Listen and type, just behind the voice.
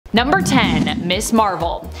Number 10. Miss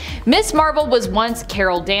Marvel. Miss Marvel was once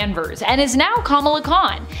Carol Danvers and is now Kamala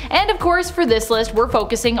Khan. And of course for this list we're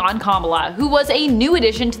focusing on Kamala, who was a new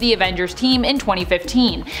addition to the Avengers team in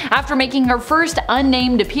 2015, after making her first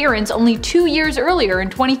unnamed appearance only 2 years earlier in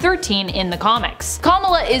 2013 in the comics.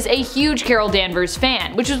 Kamala is a huge Carol Danvers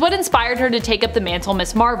fan, which is what inspired her to take up the mantle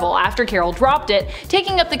Miss Marvel after Carol dropped it,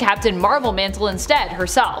 taking up the Captain Marvel mantle instead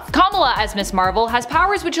herself. Kamala as Miss Marvel has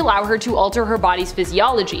powers which allow her to alter her body's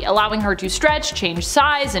physiology, allowing her to stretch, change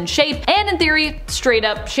size and shape, and in theory, straight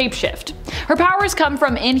up shapeshift. Her powers come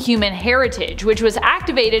from inhuman heritage, which was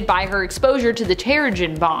activated by her exposure to the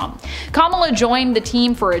Terrigen bomb. Kamala joined the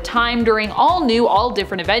team for a time during all new, all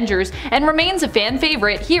different Avengers, and remains a fan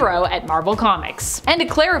favorite hero at Marvel Comics. And to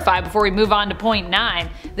clarify before we move on to point 9,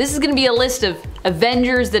 this is going to be a list of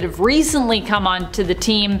Avengers that have recently come onto the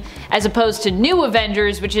team, as opposed to new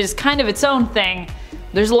Avengers, which is kind of its own thing.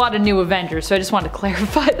 There's a lot of new Avengers, so I just wanted to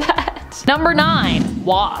clarify that. Number 9.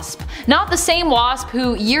 Wasp. Not the same Wasp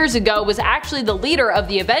who years ago was actually the leader of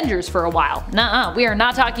the Avengers for a while. Nuh-uh, we are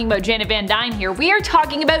not talking about Janet Van Dyne here, we are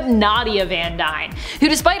talking about Nadia Van Dyne, who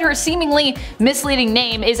despite her seemingly misleading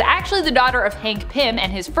name is actually the daughter of Hank Pym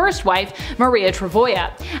and his first wife, Maria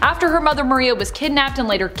Travoia. After her mother Maria was kidnapped and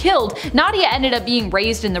later killed, Nadia ended up being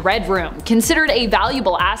raised in the Red Room, considered a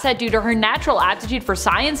valuable asset due to her natural aptitude for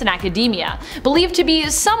science and academia, believed to be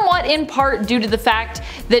somewhat in part due to the fact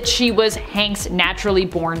that she was Hank's naturally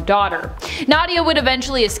born daughter. Nadia would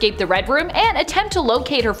eventually escape the Red Room and attempt to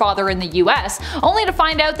locate her father in the US, only to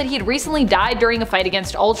find out that he had recently died during a fight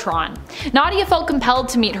against Ultron. Nadia felt compelled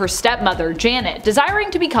to meet her stepmother, Janet, desiring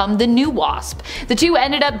to become the new Wasp. The two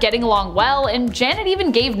ended up getting along well, and Janet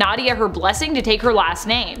even gave Nadia her blessing to take her last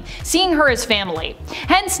name, seeing her as family.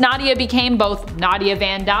 Hence, Nadia became both Nadia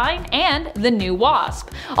Van Dyne and the new Wasp,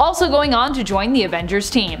 also going on to join the Avengers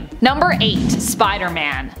team. Number 8.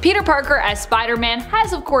 Spider-Man. Peter Parker as Spider-Man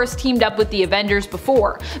has of course teamed up with the Avengers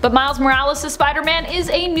before, but Miles Morales as Spider-Man is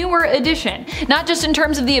a newer addition, not just in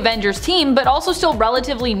terms of the Avengers team, but also still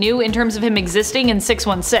relatively new in terms of him existing in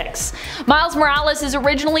 616. Miles Morales is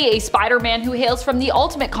originally a Spider-Man who hails from the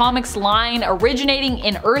Ultimate Comics line originating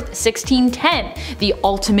in Earth 1610, the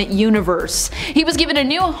Ultimate Universe. He was given a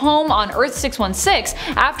new home on Earth 616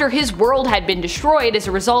 after his world had been destroyed as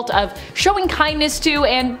a result of showing kindness to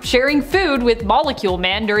and sharing food with Molecule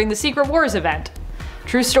Man during the Secret Wars event.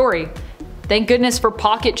 True story. Thank goodness for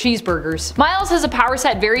pocket cheeseburgers. Miles has a power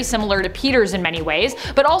set very similar to Peter's in many ways,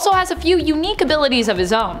 but also has a few unique abilities of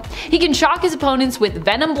his own. He can shock his opponents with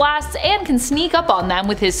venom blasts and can sneak up on them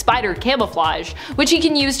with his spider camouflage, which he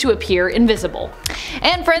can use to appear invisible.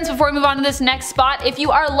 And friends, before we move on to this next spot, if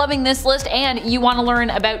you are loving this list and you want to learn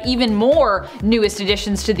about even more newest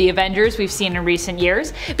additions to the Avengers we've seen in recent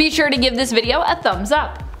years, be sure to give this video a thumbs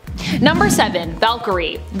up. Number 7.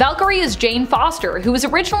 Valkyrie. Valkyrie is Jane Foster, who was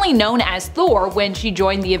originally known as Thor when she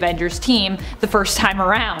joined the Avengers team the first time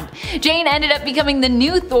around. Jane ended up becoming the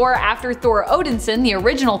new Thor after Thor Odinson, the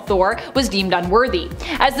original Thor, was deemed unworthy.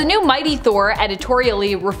 As the new Mighty Thor,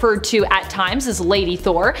 editorially referred to at times as Lady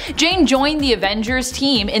Thor, Jane joined the Avengers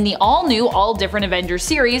team in the all-new, all-different Avengers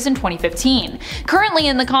series in 2015. Currently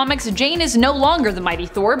in the comics, Jane is no longer the Mighty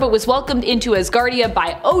Thor, but was welcomed into Asgardia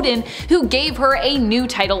by Odin, who gave her a new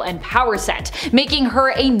title and power set, making her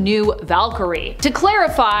a new Valkyrie. To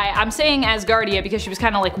clarify, I'm saying Asgardia because she was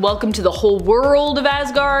kind of like welcome to the whole world of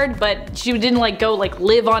Asgard, but she didn't go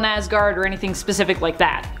live on Asgard or anything specific like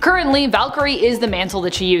that. Currently, Valkyrie is the mantle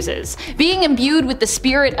that she uses. Being imbued with the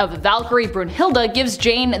spirit of Valkyrie Brunhilde gives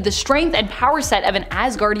Jane the strength and power set of an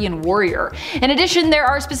Asgardian warrior. In addition, there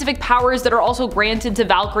are specific powers that are also granted to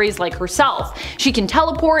Valkyries like herself. She can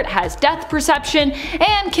teleport, has death perception,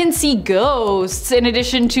 and can see ghosts, in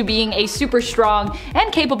addition to being a super strong and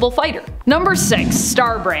capable fighter. Number 6.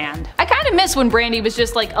 Starbrand. I kinda miss when Brandy was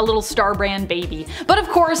just like a little Starbrand baby. But of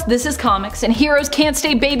course, this is comics and heroes can't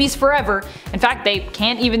stay babies forever. In fact, they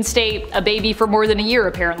can't even stay a baby for more than a year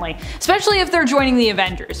apparently. Especially if they're joining the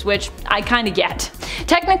Avengers, which I kinda get.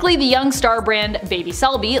 Technically, the young Starbrand, Baby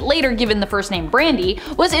Selby, later given the first name Brandy,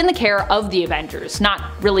 was in the care of the Avengers. Not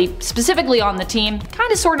really specifically on the team,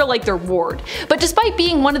 kinda sorta like their ward. But despite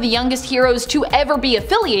being one of the youngest heroes to ever be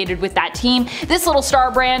affiliated with that team, this little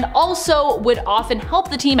Starbrand also would often help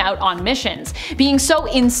the team out on missions, being so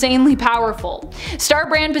insanely powerful.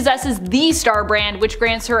 Starbrand possesses the Starbrand, which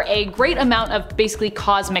grants her a great amount of basically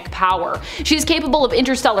cosmic power. She is capable of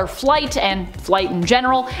interstellar flight and flight in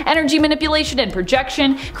general, energy manipulation and projection,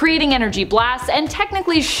 protection, creating energy blasts, and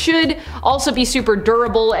technically should also be super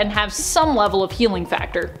durable and have some level of healing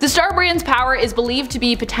factor. The Starbrand's power is believed to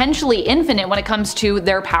be potentially infinite when it comes to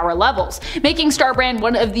their power levels, making Starbrand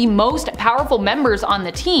one of the most powerful members on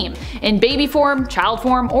the team, in baby form, child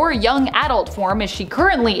form, or young adult form as she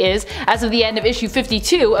currently is as of the end of issue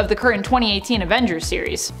 52 of the current 2018 Avengers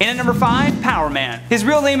series. In at number 5, Power Man. His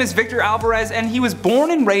real name is Victor Alvarez, and he was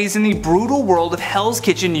born and raised in the brutal world of Hell's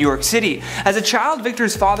Kitchen, New York City. As a child,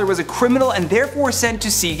 Victor's father was a criminal and therefore sent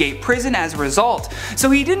to Seagate Prison as a result, so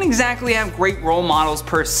he didn't exactly have great role models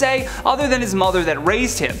per se, other than his mother that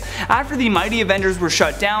raised him. After the Mighty Avengers were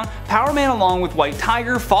shut down, Power Man along with White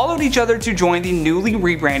Tiger followed each other to join the newly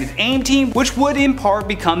rebranded AIM team, which would in part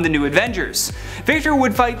become the New Avengers. Victor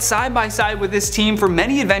would fight side by side with this team for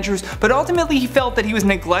many adventures, but ultimately he felt that he was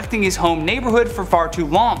neglecting his home neighborhood for far too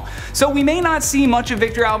long. So we may not see much of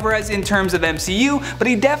Victor Alvarez in terms of MCU, but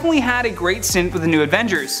he definitely had a great stint with the New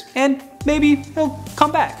Avengers, and maybe he'll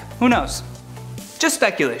come back, who knows. Just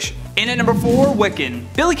speculation. In at number 4, Wiccan.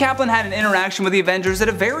 Billy Kaplan had an interaction with the Avengers at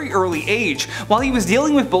a very early age. While he was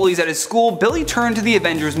dealing with bullies at his school, Billy turned to the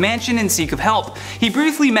Avengers mansion in seek of help. He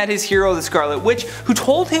briefly met his hero, the Scarlet Witch, who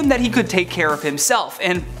told him that he could take care of himself,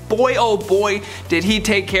 and boy oh boy did he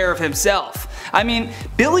take care of himself. I mean,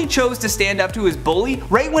 Billy chose to stand up to his bully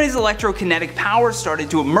right when his electrokinetic powers started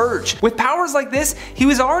to emerge. With powers like this, he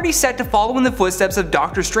was already set to follow in the footsteps of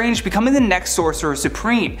Doctor Strange, becoming the next Sorcerer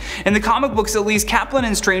Supreme. In the comic books at least, Kaplan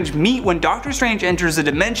and Strange meet when Doctor Strange enters a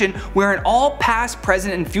dimension wherein all past,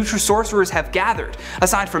 present, and future sorcerers have gathered.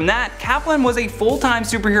 Aside from that, Kaplan was a full-time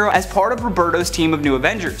superhero as part of Roberto's team of New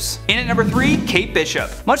Avengers. In at number 3, Kate Bishop.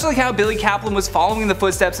 Much like how Billy Kaplan was following in the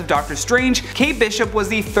footsteps of Doctor Strange, Kate Bishop was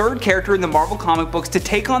the third character in the Marvel comic books to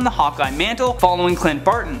take on the Hawkeye mantle following Clint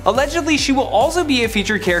Barton. Allegedly, she will also be a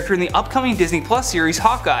featured character in the upcoming Disney Plus series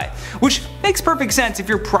Hawkeye, which makes perfect sense if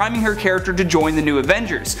you're priming her character to join the New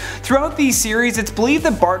Avengers. Throughout these series, it's believed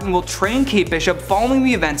that Barton will train Kate Bishop following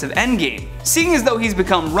the events of Endgame. Seeing as though he's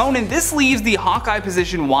become Ronin, this leaves the Hawkeye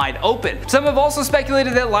position wide open. Some have also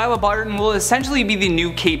speculated that Lila Barton will essentially be the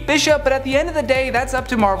new Kate Bishop, but at the end of the day, that's up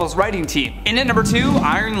to Marvel's writing team. In at number 2,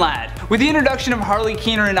 Iron Lad. With the introduction of Harley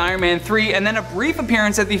Keener in Iron Man 3 and then a brief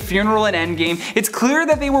appearance at the funeral in Endgame, it's clear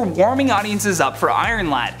that they were warming audiences up for Iron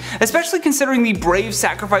Lad. Especially considering the brave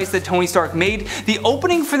sacrifice that Tony Stark made, the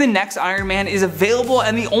opening for the next Iron Man is available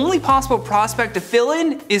and the only possible prospect to fill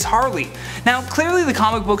in is Harley. Now clearly the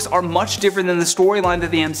comic books are much different than the storyline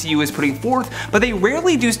that the MCU is putting forth, but they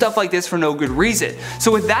rarely do stuff like this for no good reason.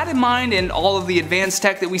 So with that in mind and all of the advanced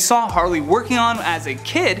tech that we saw Harley working on as a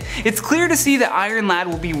kid, it's clear to see that Iron Lad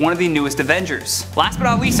will be one of the newest Avengers. Last but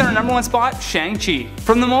not least, on our number 1 spot, Shang-Chi.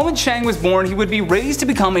 From the moment Shang was born, he would be raised to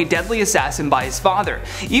become a deadly assassin by his father.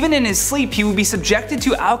 Even in his sleep, he would be subjected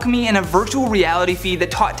to alchemy and a virtual reality feed that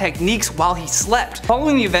taught techniques while he slept.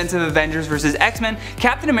 Following the events of Avengers vs. X-Men,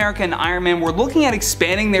 Captain America and Iron Man were looking at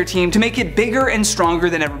expanding their team to make it bigger and stronger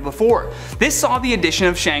than ever before. This saw the addition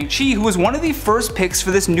of Shang-Chi, who was one of the first picks for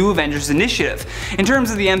this new Avengers initiative. In terms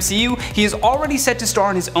of the MCU, he is already set to star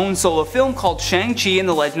in his own solo film called Shang-Chi and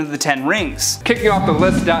the Legend of the Ten Rings. Kicking off the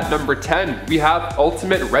list at number 10, we have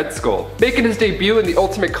Ultimate Red Skull. Making his debut in the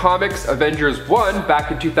Ultimate Comics Avengers 1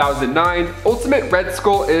 back in 2009, Ultimate Red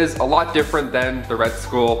Skull is a lot different than the Red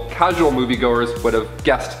Skull casual moviegoers would have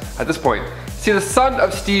guessed at this point. See, the son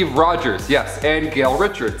of Steve Rogers, yes, and Gail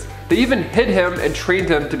Richards. They even hid him and trained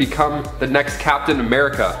him to become the next Captain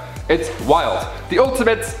America. It's wild. The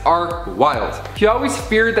Ultimates are wild. He always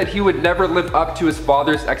feared that he would never live up to his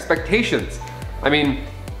father's expectations. I mean,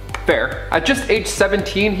 fair. At just age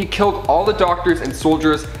 17, he killed all the doctors and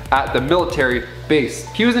soldiers at the military base.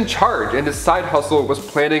 He was in charge, and his side hustle was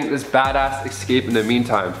planning this badass escape in the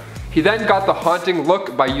meantime. He then got the haunting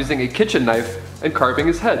look by using a kitchen knife and carving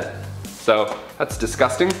his head. So that's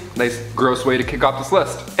disgusting. Nice gross way to kick off this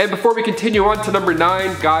list. And before we continue on to number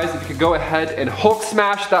 9, guys, if you could go ahead and Hulk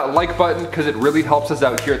smash that like button because it really helps us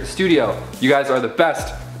out here at the studio. You guys are the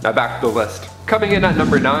best. Now back to the list. Coming in at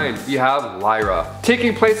number 9, we have Lyra.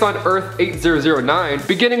 Taking place on Earth 8009,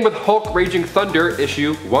 beginning with Hulk Raging Thunder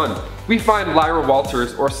issue 1. We find Lyra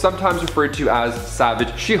Walters, or sometimes referred to as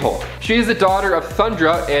Savage She-Hulk. She is the daughter of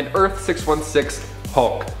Thundra and Earth 616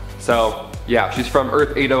 Hulk. So yeah, she's from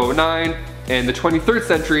Earth 8009 in the 23rd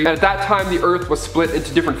century, and at that time the Earth was split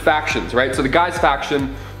into different factions, right? So the guys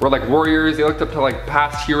faction were like warriors, they looked up to like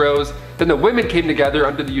past heroes. Then the women came together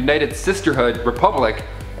under the United Sisterhood Republic,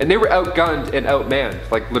 and they were outgunned and outmanned,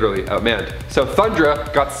 like literally outmanned. So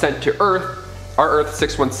Thundra got sent to Earth, our Earth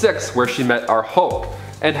 616, where she met our Hulk,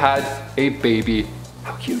 and had a baby.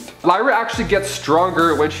 How cute. Lyra actually gets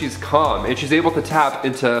stronger when she's calm, and she's able to tap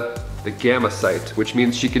into the gamma sight, which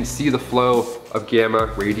means she can see the flow of gamma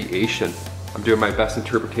radiation. I'm doing my best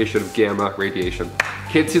interpretation of gamma radiation.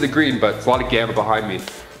 Can't see the green, but it's a lot of gamma behind me.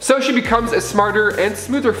 So she becomes a smarter and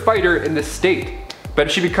smoother fighter in this state. But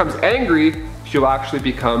if she becomes angry, she'll actually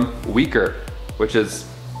become weaker, which is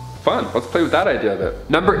fun. Let's play with that idea a bit.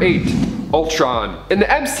 Number 8, Ultron. In the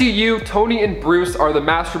MCU, Tony and Bruce are the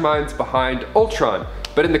masterminds behind Ultron.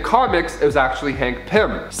 But in the comics, it was actually Hank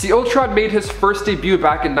Pym. See, Ultron made his first debut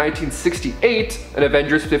back in 1968 in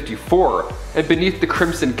Avengers 54. And beneath the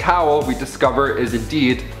crimson cowl, we discover is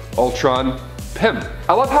indeed Ultron Pym.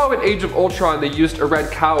 I love how in Age of Ultron they used a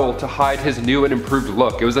red cowl to hide his new and improved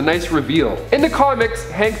look. It was a nice reveal. In the comics,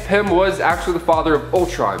 Hank Pym was actually the father of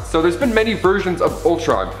Ultron. So there's been many versions of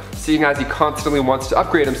Ultron, seeing as he constantly wants to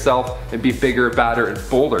upgrade himself and be bigger, badder, and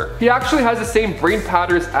bolder. He actually has the same brain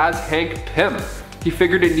patterns as Hank Pym. He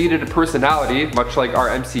figured it needed a personality, much like our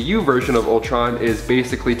MCU version of Ultron is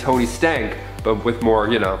basically Tony Stank, but with more,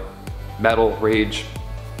 you know, metal, rage,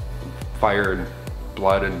 fire, and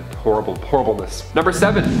blood, and horribleness. Number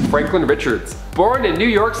 7, Franklin Richards. Born in New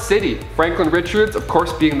York City, Franklin Richards, of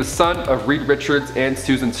course being the son of Reed Richards and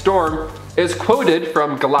Susan Storm, is quoted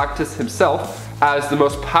from Galactus himself as the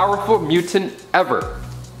most powerful mutant ever.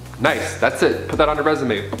 Nice, that's it. Put that on a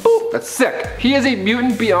resume. Boop, that's sick. He is a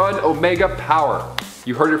mutant beyond Omega power.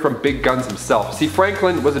 You heard it from Big Guns himself. See,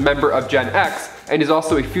 Franklin was a member of Gen X, and he's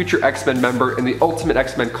also a future X-Men member in the Ultimate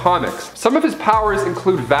X-Men comics. Some of his powers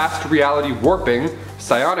include vast reality warping,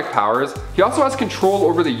 psionic powers. He also has control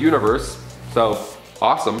over the universe, so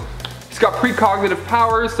awesome. He's got precognitive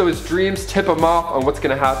powers, so his dreams tip him off on what's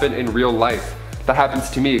gonna happen in real life. That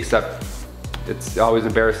happens to me, except it's always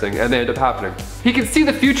embarrassing, and they end up happening. He can see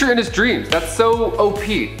the future in his dreams. That's so OP.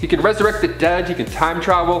 He can resurrect the dead, he can time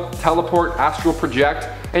travel, teleport, astral project,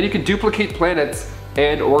 and he can duplicate planets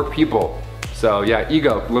and or people. So yeah,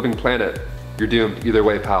 ego, living planet. You're doomed either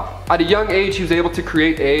way, pal. At a young age, he was able to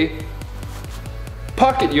create a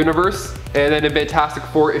pocket universe, and then in Fantastic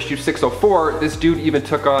Four issue 604, this dude even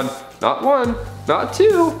took on not 1, not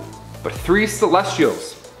 2, but 3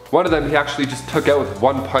 Celestials. One of them he actually just took out with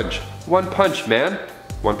 1 punch. 1 punch, man.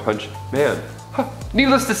 1 punch, man. Huh.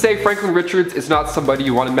 Needless to say, Franklin Richards is not somebody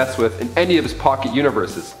you want to mess with in any of his pocket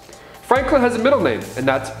universes. Franklin has a middle name, and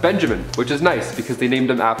that's Benjamin, which is nice because they named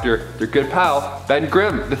him after their good pal, Ben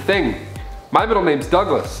Grimm, the Thing. My middle name's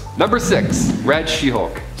Douglas. Number 6, Red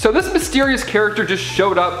She-Hulk. So this mysterious character just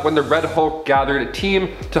showed up when the Red Hulk gathered a team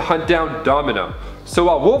to hunt down Domino. So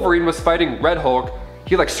while Wolverine was fighting Red Hulk,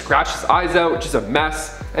 he like scratched his eyes out, which is a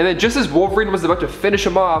mess. And then just as Wolverine was about to finish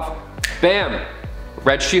him off, bam!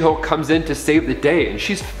 Red She-Hulk comes in to save the day, and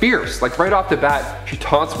she's fierce. Like right off the bat, she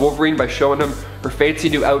taunts Wolverine by showing him her fancy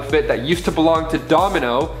new outfit that used to belong to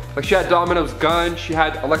Domino. Like she had Domino's gun, she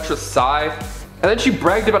had Elektra's sai, and then she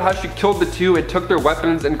bragged about how she killed the two and took their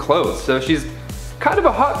weapons and clothes. So she's kind of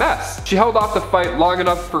a hot mess. She held off the fight long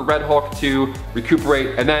enough for Red Hulk to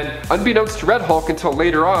recuperate, and then unbeknownst to Red Hulk until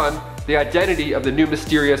later on, the identity of the new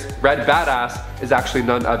mysterious Red Badass is actually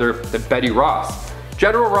none other than Betty Ross.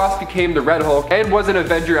 General Ross became the Red Hulk and was an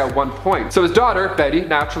Avenger at one point. So his daughter, Betty,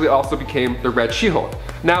 naturally also became the Red She-Hulk.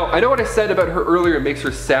 Now, I know what I said about her earlier makes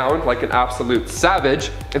her sound like an absolute savage.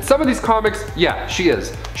 In some of these comics, yeah, she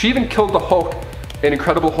is. She even killed the Hulk in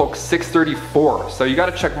Incredible Hulk 634, so you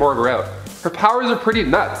gotta check more of her out. Her powers are pretty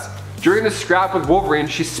nuts. During the scrap with Wolverine,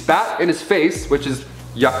 she spat in his face, which is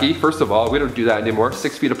yucky. First of all, we don't do that anymore.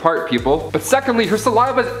 6 feet apart, people. But secondly, her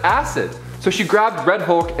saliva is acid. So she grabbed Red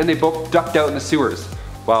Hulk and they both ducked out in the sewers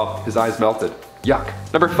while his eyes melted. Yuck.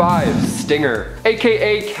 Number 5, Stinger,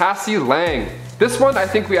 aka Cassie Lang. This one I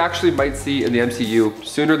think we actually might see in the MCU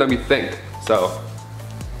sooner than we think. So,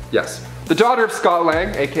 yes. The daughter of Scott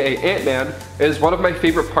Lang, aka Ant-Man, is one of my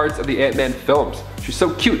favorite parts of the Ant-Man films. She's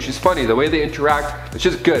so cute, she's funny, the way they interact, it's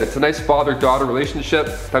just good. It's a nice father-daughter relationship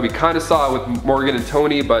that we kind of saw with Morgan and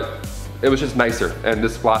Tony, but it was just nicer, and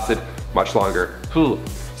this lasted much longer.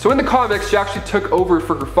 So in the comics, she actually took over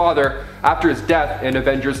for her father after his death and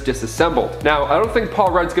Avengers Disassembled. Now, I don't think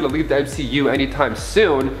Paul Rudd's gonna leave the MCU anytime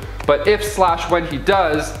soon, but if/when he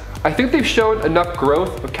does, I think they've shown enough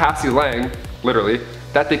growth with Cassie Lang, literally,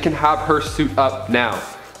 that they can have her suit up now.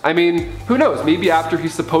 I mean, who knows, maybe after he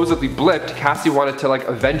supposedly blipped, Cassie wanted to like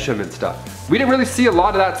avenge him and stuff. We didn't really see a lot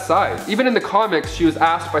of that side. Even in the comics, she was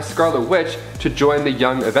asked by Scarlet Witch to join the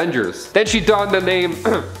Young Avengers. Then she donned the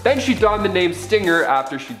name Stinger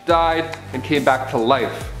after she died and came back to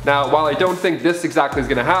life. Now, while I don't think this exactly is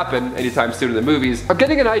gonna happen anytime soon in the movies, I'm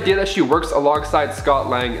getting an idea that she works alongside Scott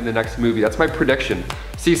Lang in the next movie. That's my prediction.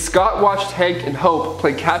 See, Scott watched Hank and Hope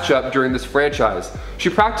play catch up during this franchise. She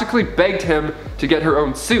practically begged him to get her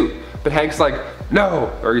own suit, but Hank's like,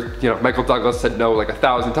 no, or Michael Douglas said no like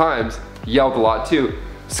 1,000 times, he yelled a lot too.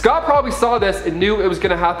 Scott probably saw this and knew it was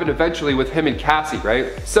gonna happen eventually with him and Cassie,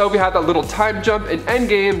 right? So we had that little time jump in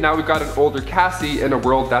Endgame, now we've got an older Cassie in a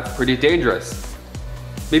world that's pretty dangerous.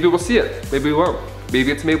 Maybe we'll see it, maybe we won't.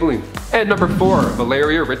 Maybe it's Maybelline. And number 4,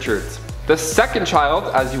 Valeria Richards. The second child,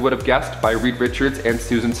 as you would have guessed, by Reed Richards and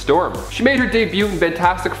Susan Storm. She made her debut in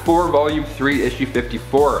Fantastic Four Volume 3, Issue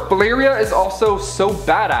 54. Valeria is also so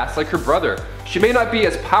badass like her brother. She may not be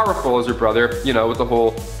as powerful as her brother, with the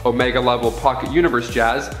whole Omega level pocket universe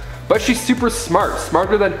jazz, but she's super smart,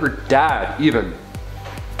 smarter than her dad even.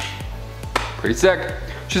 Pretty sick.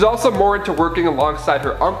 She's also more into working alongside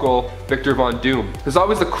her uncle, Victor Von Doom. There's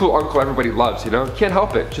always the cool uncle everybody loves, Can't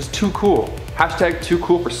help it, just too cool. Hashtag too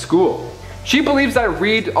cool for school. She believes that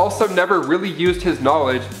Reed also never really used his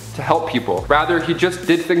knowledge to help people. Rather, he just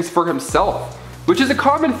did things for himself, which is a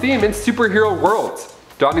common theme in superhero worlds.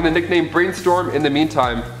 Donning the nickname Brainstorm in the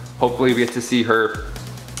meantime, hopefully we get to see her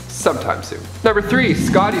sometime soon. Number 3,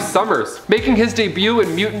 Scotty Summers. Making his debut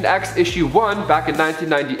in Mutant X issue 1 back in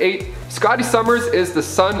 1998, Scotty Summers is the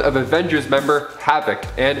son of Avengers member Havoc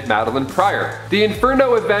and Madeline Pryor. The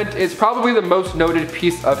Inferno event is probably the most noted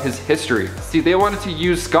piece of his history. See, they wanted to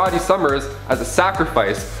use Scotty Summers as a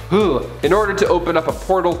sacrifice in order to open up a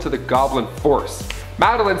portal to the Goblin Force.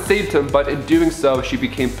 Madeline saved him, but in doing so, she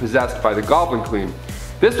became possessed by the Goblin Queen.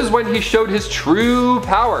 This was when he showed his true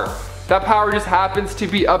power. That power just happens to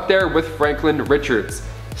be up there with Franklin Richards.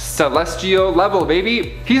 Celestial level,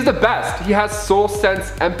 baby. He's the best. He has soul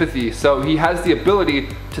sense empathy, so he has the ability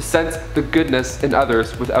to sense the goodness in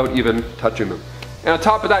others without even touching them. And on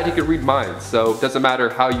top of that, he can read minds, so it doesn't matter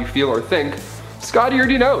how you feel or think, Scotty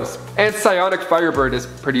already knows. And Psionic Firebird is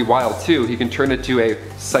pretty wild too. He can turn into a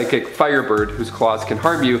psychic firebird whose claws can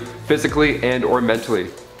harm you physically and or mentally.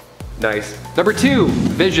 Nice. Number 2,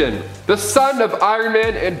 Vision. The son of Iron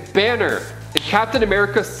Man and Banner. In Captain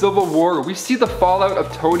America Civil War, we see the fallout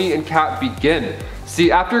of Tony and Cap begin.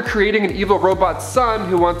 See, after creating an evil robot son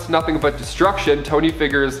who wants nothing but destruction, Tony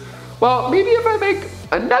figures, well, maybe if I make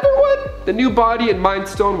another one, the new body and Mind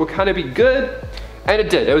Stone will kind of be good. And it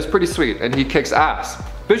did. It was pretty sweet, and he kicks ass.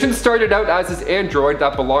 Vision started out as his android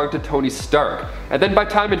that belonged to Tony Stark. And then by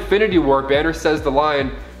time Infinity War, Banner says the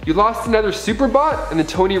line, "You lost another Superbot?" And then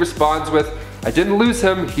Tony responds with, "I didn't lose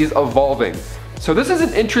him, he's evolving." So this is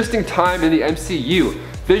an interesting time in the MCU.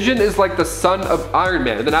 Vision is like the son of Iron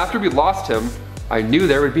Man, and then after we lost him, I knew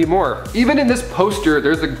there would be more. Even in this poster,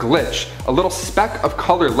 there's a glitch, a little speck of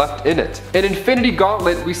color left in it. In Infinity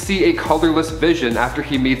Gauntlet, we see a colorless Vision after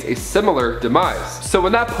he meets a similar demise. So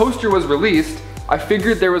when that poster was released, I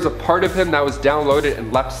figured there was a part of him that was downloaded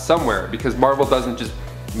and left somewhere, because Marvel doesn't just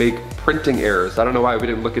make printing errors. I don't know why we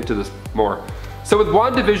didn't look into this more. So with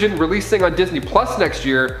WandaVision releasing on Disney Plus next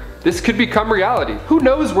year, this could become reality. Who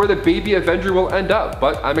knows where the baby Avenger will end up,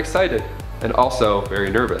 but I'm excited and also very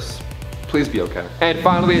nervous. Please be okay. And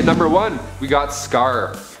finally at number 1, we got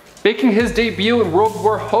Scar. Making his debut in World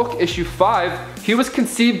War Hulk issue 5, he was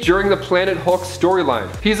conceived during the Planet Hulk storyline.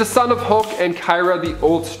 He's a son of Hulk and Kyra the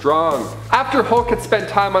Old Strong. After Hulk had spent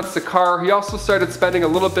time on Sakaar, he also started spending a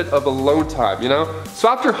little bit of alone time, So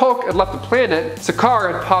after Hulk had left the planet,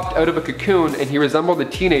 Sakaar had popped out of a cocoon and he resembled a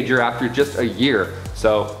teenager after just a year.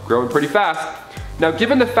 So, growing pretty fast. Now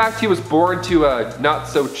given the fact he was born to a not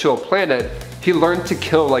so chill planet, he learned to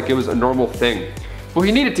kill like it was a normal thing. Well,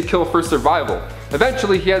 he needed to kill for survival.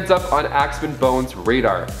 Eventually, he ends up on Axman Bone's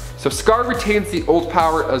radar. So Scar retains the old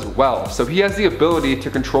power as well. So he has the ability to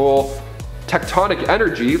control tectonic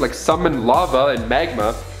energy, like summon lava and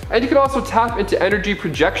magma, and he can also tap into energy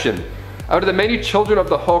projection. Out of the many children of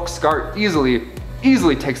the Hulk, Scar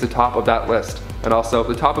easily takes the top of that list. And also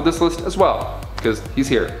the top of this list as well, because he's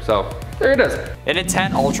here, so there it is. And at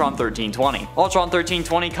 10, Ultron 1320. Ultron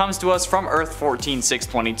 1320 comes to us from Earth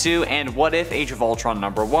 14622 and What If Age of Ultron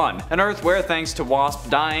number 1, an Earth where thanks to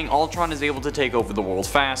Wasp dying, Ultron is able to take over the world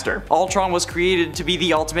faster. Ultron was created to be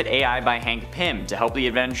the ultimate AI by Hank Pym to help the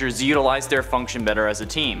Avengers utilize their function better as a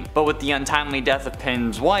team. But with the untimely death of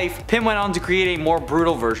Pym's wife, Pym went on to create a more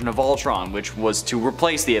brutal version of Ultron, which was to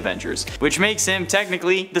replace the Avengers, which makes him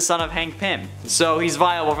technically the son of Hank Pym. So he's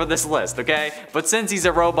viable for this list, okay? But since he's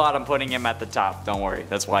a robot, I'm putting him at the top. Don't worry,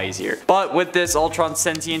 that's why he's here. But with this, Ultron's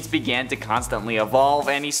sentience began to constantly evolve,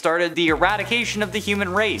 and he started the eradication of the human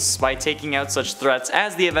race by taking out such threats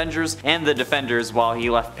as the Avengers and the Defenders while he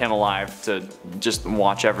left Pym alive to just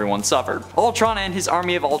watch everyone suffer. Ultron and his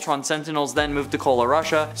army of Ultron Sentinels then moved to Kola,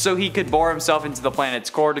 Russia, so he could bore himself into the planet's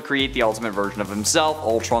core to create the ultimate version of himself,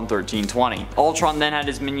 Ultron 1320. Ultron then had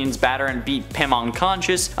his minions batter and beat Pym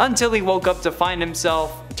unconscious until he woke up to find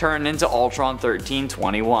himself turned into Ultron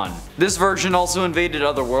 1321. This version also invaded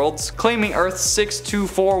other worlds, claiming Earths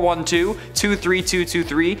 62412,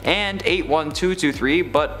 23223, and 81223,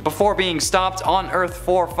 but before being stopped on Earth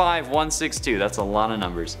 45162. That's a lot of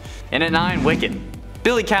numbers. And at 9, Wiccan.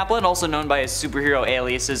 Billy Kaplan, also known by his superhero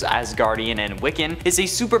aliases Asgardian and Wiccan, is a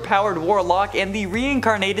superpowered warlock and the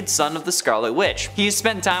reincarnated son of the Scarlet Witch. He has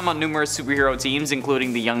spent time on numerous superhero teams,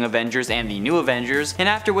 including the Young Avengers and the New Avengers, and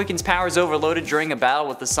after Wiccan's powers overloaded during a battle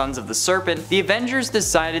with the Sons of the Serpent, the Avengers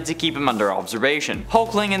decided to keep him under observation.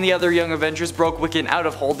 Hulkling and the other Young Avengers broke Wiccan out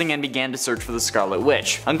of holding and began to search for the Scarlet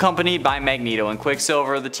Witch. Accompanied by Magneto and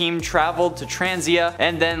Quicksilver, the team traveled to Transia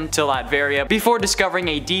and then to Latveria before discovering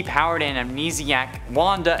a depowered and amnesiac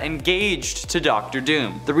Wanda engaged to Doctor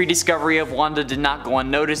Doom. The rediscovery of Wanda did not go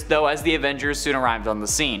unnoticed though, as the Avengers soon arrived on the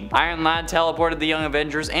scene. Iron Lad teleported the Young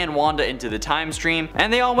Avengers and Wanda into the time stream,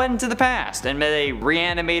 and they all went into the past and met a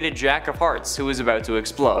reanimated Jack of Hearts who was about to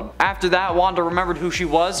explode. After that, Wanda remembered who she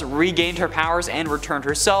was, regained her powers, and returned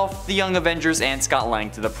herself, the Young Avengers, and Scott Lang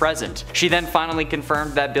to the present. She then finally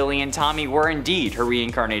confirmed that Billy and Tommy were indeed her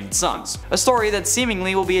reincarnated sons. A story that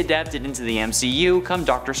seemingly will be adapted into the MCU come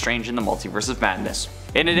Doctor Strange in the Multiverse of Madness.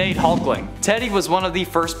 In at 8, Hulkling. Teddy was one of the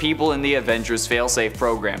first people in the Avengers failsafe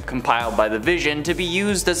program, compiled by the Vision to be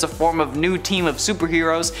used as a form of new team of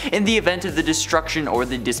superheroes in the event of the destruction or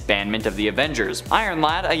the disbandment of the Avengers. Iron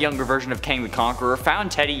Lad, a younger version of Kang the Conqueror,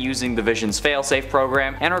 found Teddy using the Vision's failsafe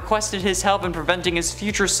program and requested his help in preventing his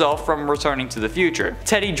future self from returning to the future.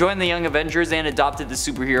 Teddy joined the Young Avengers and adopted the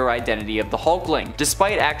superhero identity of the Hulkling,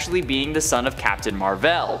 despite actually being the son of Captain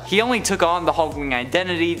Marvel. He only took on the Hulkling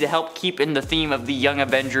identity to help keep in the theme of the Young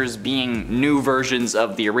Avengers being new versions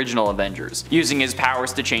of the original Avengers, using his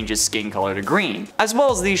powers to change his skin color to green. As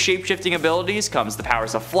well as these shape-shifting abilities comes the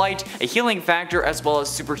powers of flight, a healing factor, as well as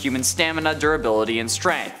superhuman stamina, durability, and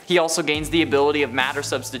strength. He also gains the ability of matter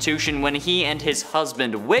substitution when he and his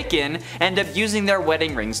husband Wiccan end up using their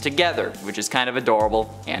wedding rings together, which is kind of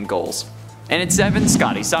adorable, and goals. And at 7,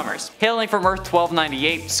 Scotty Summers. Hailing from Earth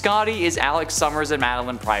 1298, Scotty is Alex Summers and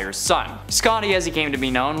Madeline Pryor's son. Scotty, as he came to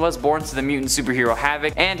be known, was born to the mutant superhero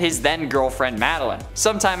Havoc and his then girlfriend Madeline.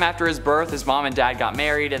 Sometime after his birth, his mom and dad got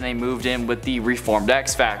married and they moved in with the reformed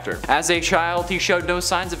X-Factor. As a child, he showed no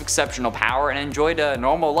signs of exceptional power and enjoyed a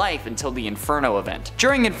normal life until the Inferno event.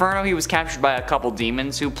 During Inferno, he was captured by a couple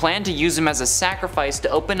demons who planned to use him as a sacrifice to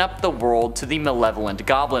open up the world to the malevolent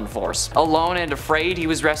Goblin Force. Alone and afraid, he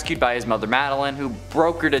was rescued by his mother Madeline, who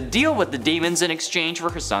brokered a deal with the demons in exchange for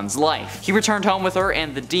her son's life. He returned home with her,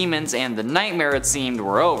 and the demons and the nightmare it seemed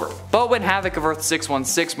were over. But when Havoc of Earth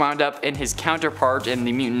 616 wound up in his counterpart in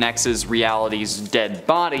the Mutant X's reality's dead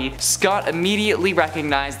body, Scott immediately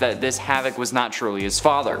recognized that this Havoc was not truly his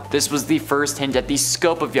father. This was the first hint at the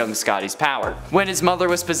scope of young Scotty's power. When his mother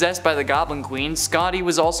was possessed by the Goblin Queen, Scotty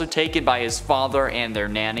was also taken by his father and their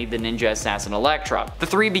nanny, the ninja assassin Elektra. The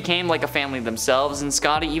three became like a family themselves, and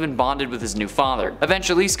Scotty even bonded with his new father.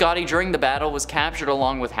 Eventually, Scotty during the battle was captured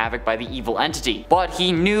along with Havoc by the evil entity, but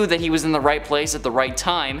he knew that he was in the right place at the right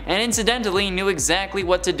time, and incidentally knew exactly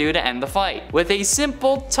what to do to end the fight. With a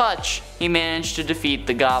simple touch, he managed to defeat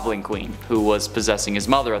the Goblin Queen, who was possessing his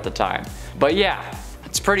mother at the time. But yeah,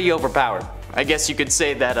 it's pretty overpowered. I guess you could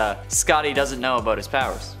say that Scotty doesn't know about his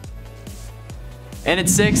powers. And at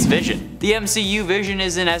 6, Vision. The MCU Vision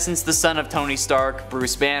is in essence the son of Tony Stark,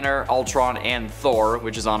 Bruce Banner, Ultron, and Thor,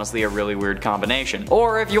 which is honestly a really weird combination.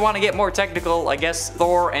 Or if you want to get more technical, I guess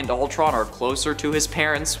Thor and Ultron are closer to his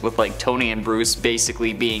parents, with like Tony and Bruce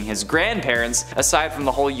basically being his grandparents, aside from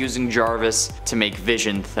the whole using Jarvis to make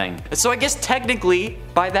Vision thing. So I guess technically,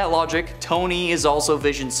 by that logic, Tony is also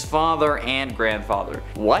Vision's father and grandfather.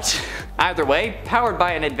 What? Either way, powered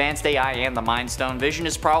by an advanced AI and the Mind Stone, Vision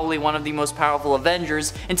is probably one of the most powerful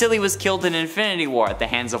Avengers until he was killed in Infinity War at the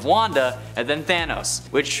hands of Wanda and then Thanos,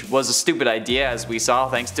 which was a stupid idea as we saw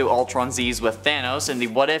thanks to Ultron Z's with Thanos in the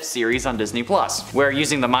What If series on Disney+, where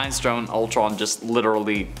using the Mind Stone, Ultron just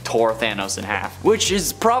literally tore Thanos in half, which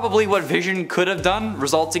is probably what Vision could have done,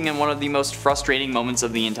 resulting in one of the most frustrating moments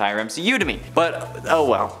of the entire MCU to me. But oh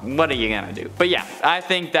well, what are you gonna do? But yeah, I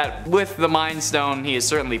think that with the Mind Stone he is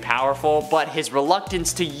certainly powerful, but his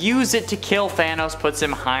reluctance to use it to kill Thanos puts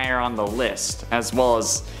him higher on the list, as well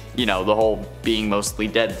as, you know, the whole being mostly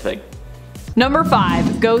dead thing. Number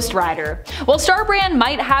 5. Ghost Rider. While Starbrand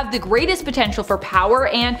might have the greatest potential for power,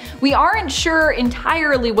 and we aren't sure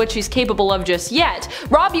entirely what she's capable of just yet,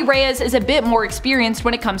 Robbie Reyes is a bit more experienced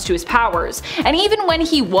when it comes to his powers. And even when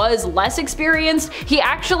he was less experienced, he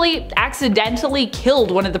actually accidentally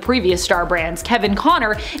killed one of the previous Starbrands, Kevin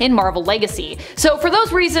Connor, in Marvel Legacy. So for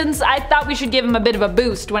those reasons, I thought we should give him a bit of a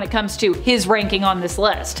boost when it comes to his ranking on this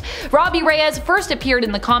list. Robbie Reyes first appeared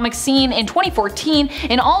in the comic scene in 2014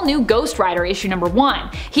 in all-new Ghost Rider issue number 1.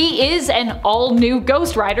 He is an all-new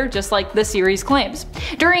Ghost Rider, just like the series claims.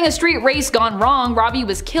 During a street race gone wrong, Robbie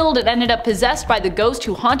was killed and ended up possessed by the ghost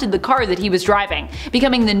who haunted the car that he was driving,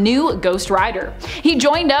 becoming the new Ghost Rider. He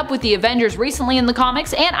joined up with the Avengers recently in the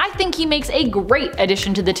comics, and I think he makes a great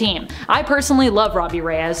addition to the team. I personally love Robbie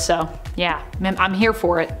Reyes, so yeah, I'm here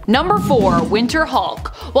for it. Number 4. Winter Hulk.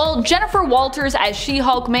 While Jennifer Walters as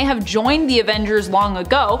She-Hulk may have joined the Avengers long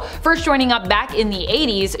ago, first joining up back in the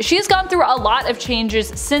 80s, she's gone through a lot of changes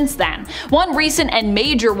since then. One recent and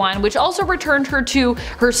major one, which also returned her to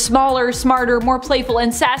her smaller, smarter, more playful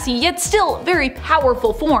and sassy, yet still very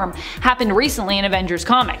powerful form, happened recently in Avengers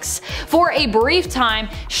comics. For a brief time,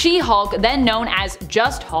 She-Hulk, then known as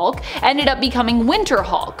just Hulk, ended up becoming Winter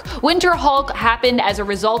Hulk. Winter Hulk happened as a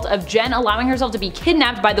result of Jen allowing herself to be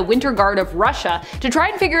kidnapped by the Winter Guard of Russia to try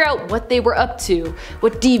and figure out what they were up to.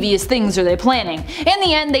 What devious things are they planning? In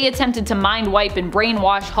the end, they attempted to mind wipe and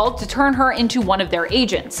brainwash Hulk to turn her into one of their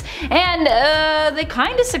agents. And they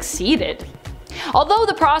kinda succeeded. Although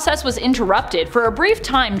the process was interrupted, for a brief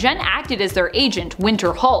time Jen acted as their agent,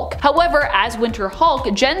 Winter Hulk. However, as Winter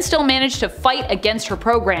Hulk, Jen still managed to fight against her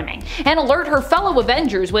programming, and alert her fellow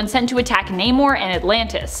Avengers when sent to attack Namor and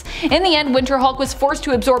Atlantis. In the end, Winter Hulk was forced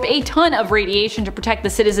to absorb a ton of radiation to protect the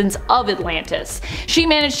citizens of Atlantis. She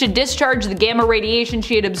managed to discharge the gamma radiation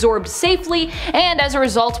she had absorbed safely, and as a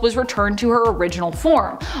result was returned to her original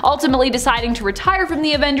form, ultimately deciding to retire from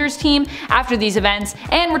the Avengers team after these events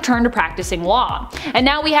and return to practicing law. And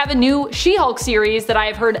now we have a new She-Hulk series that I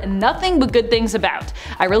have heard nothing but good things about.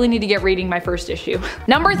 I really need to get reading my first issue.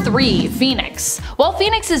 Number 3. Phoenix. While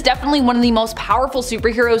Phoenix is definitely one of the most powerful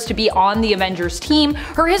superheroes to be on the Avengers team,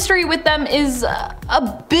 her history with them is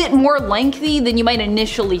a bit more lengthy than you might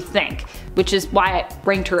initially think, which is why I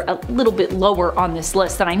ranked her a little bit lower on this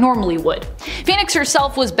list than I normally would. Phoenix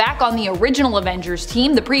herself was back on the original Avengers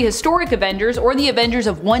team, the prehistoric Avengers, or the Avengers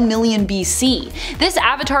of 1 million BC. This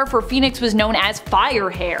avatar for Phoenix was known as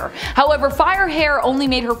Firehair. However, Firehair only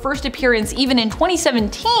made her first appearance even in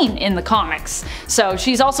 2017 in the comics, so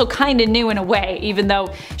she's also kinda new in a way, even though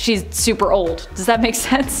she's super old. Does that make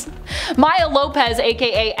sense? Maya Lopez,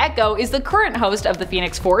 aka Echo, is the current host of the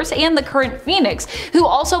Phoenix Force and the current Phoenix, who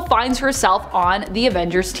also finds herself on the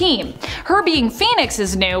Avengers team. Her being Phoenix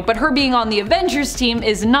is new, but her being on the Avengers team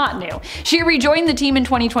is not new. She rejoined the team in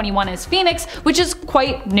 2021 as Phoenix, which is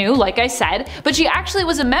quite new, like I said, but she actually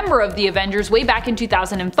was a member of the Avengers way back in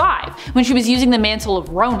 2005, when she was using the mantle of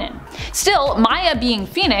Ronin. Still, Maya being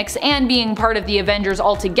Phoenix and being part of the Avengers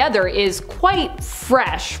altogether is quite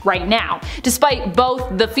fresh right now, despite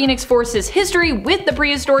both the Phoenix Force's history with the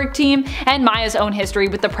prehistoric team and Maya's own history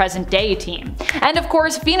with the present day team. And of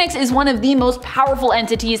course, Phoenix is one of the most powerful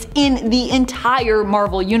entities in the entire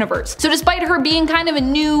Marvel universe. So despite her being kind of a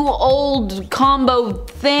new old combo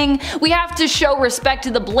thing, we have to show respect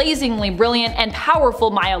to the blazingly brilliant and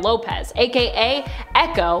powerful Maya Lopez, aka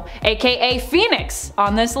Echo, aka Phoenix,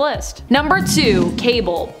 on this list. Number 2.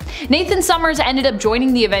 Cable. Nathan Summers ended up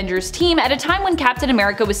joining the Avengers team at a time when Captain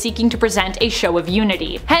America was seeking to present a show of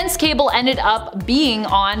unity. Hence, Cable ended up being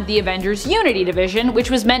on the Avengers Unity division,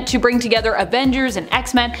 which was meant to bring together Avengers and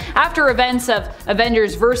X-Men after events of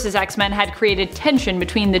Avengers vs. X-Men had created tension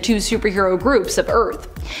between the two superhero groups of Earth.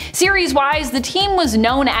 Series-wise, the team was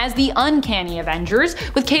known as the Uncanny Avengers,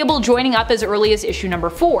 with Cable joining up as early as issue number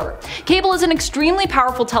 4. Cable is an extremely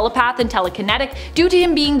powerful telepath and telekinetic due to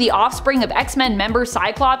him being the offspring of X-Men member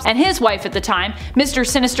Cyclops and his wife at the time, Mr.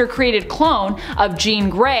 Sinister created clone of Jean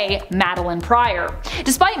Grey, Madeline Pryor.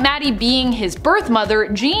 Despite Maddie being his birth mother,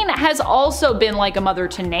 Jean has also been like a mother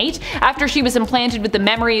to Nate after she was implanted with the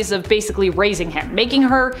memories of basically raising him, making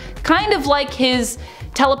her kind of like his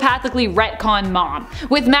telepathically retcon mom,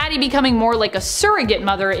 with Maddie becoming more like a surrogate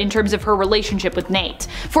mother in terms of her relationship with Nate,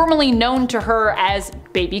 formerly known to her as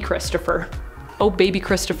Baby Christopher. Oh baby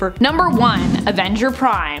Christopher. Number 1. Avenger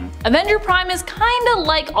Prime. Avenger Prime is kinda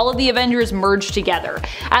like all of the Avengers merged together.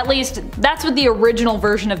 At least, that's what the original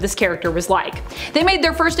version of this character was like. They made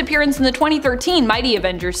their first appearance in the 2013 Mighty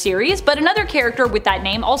Avengers series, but another character with that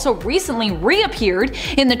name also recently reappeared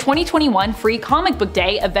in the 2021 Free Comic Book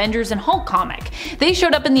Day Avengers and Hulk comic. They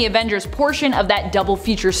showed up in the Avengers portion of that double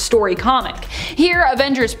feature story comic. Here,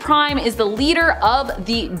 Avengers Prime is the leader of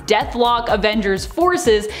the Deathlock Avengers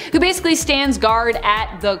forces, who basically stands guard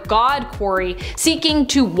at the God Quarry, seeking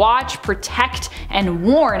to watch, protect, and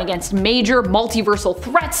warn against major multiversal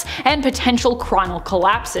threats and potential chronal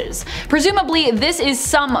collapses. Presumably, this is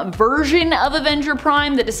some version of Avenger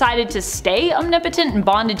Prime that decided to stay omnipotent and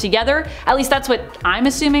bonded together. At least that's what I'm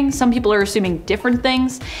assuming. Some people are assuming different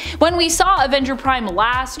things. When we saw Avenger Prime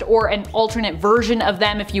last, or an alternate version of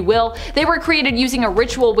them if you will, they were created using a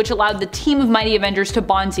ritual which allowed the team of Mighty Avengers to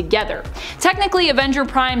bond together. Technically, Avenger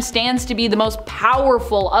Prime stands to be the most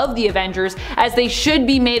powerful of the Avengers, as they should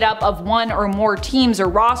be made up of one or more teams or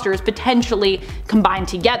rosters potentially combined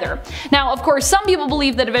together. Now, of course, some people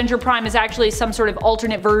believe that Avenger Prime is actually some sort of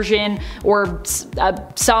alternate version or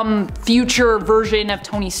some future version of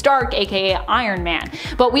Tony Stark, aka Iron Man,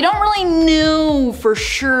 but we don't really know for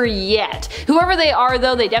sure yet. Whoever they are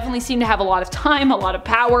though, they definitely seem to have a lot of time, a lot of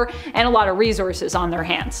power, and a lot of resources on their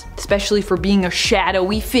hands, especially for being a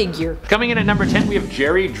shadowy figure. Coming in at number 10, we have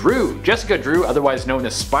Jerry Drew. Jessica Drew, otherwise known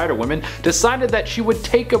as Spider-Woman, decided that she would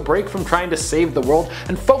take a break from trying to save the world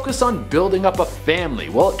and focus on building up a family.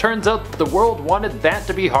 Well, it turns out the world wanted that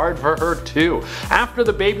to be hard for her too. After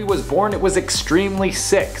the baby was born, it was extremely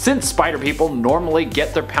sick. Since spider people normally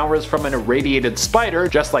get their powers from an irradiated spider,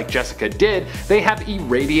 just like Jessica did, they have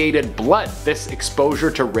irradiated blood. This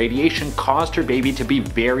exposure to radiation caused her baby to be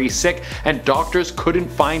very sick, and doctors couldn't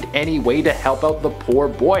find any way to help out the poor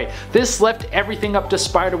boy. This left everything up to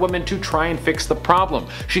Spider-Woman to try and fix the problem.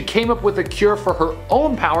 She came up with a cure for her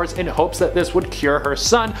own powers in hopes that this would cure her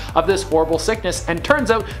son of this horrible sickness, and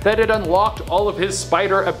turns out that it unlocked all of his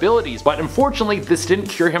spider abilities. But unfortunately, this didn't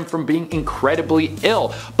cure him from being incredibly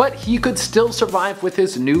ill, but he could still survive with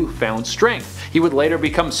his newfound strength. He would later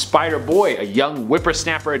become Spider-Boy, a young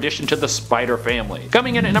whippersnapper addition to the Spider family.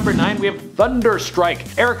 Coming in at number 9, we have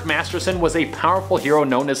Thunderstrike. Eric Masterson was a powerful hero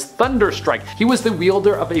known as Thunderstrike. He was the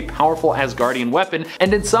wielder of a powerful Asgardian weapon,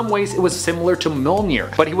 and in some ways it was similar to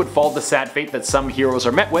Mjolnir, but he would fall the sad fate that some heroes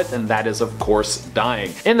are met with, and that is of course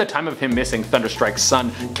dying. In the time of him missing Thunderstrike's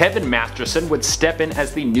son, Kevin Masterson would step in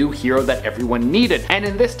as the new hero that everyone needed, and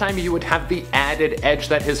in this time he would have the added edge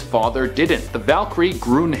that his father didn't. The Valkyrie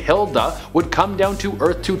Grunhilda would come down to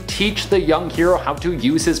Earth to teach the young hero how to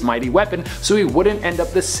use his mighty weapon so he wouldn't end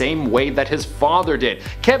up the same way that his father did.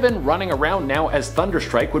 Kevin, running around now as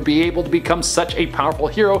Thunderstrike, would be able to become such a powerful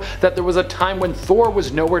hero that there was a time when Thor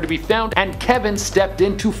was nowhere to be found and Kevin stepped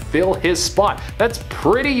in to fill his spot. That's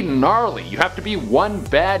pretty gnarly. You have to be one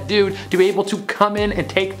bad dude to be able to come in and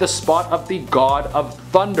take the spot of the God of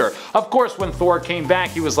Thunder. Of course, when Thor came back,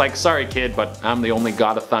 he was like, sorry kid, but I'm the only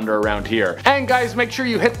God of Thunder around here. And guys, make sure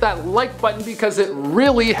you hit that like button because it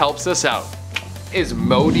really helps us out. Is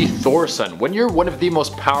Modi Thorson. When you're one of the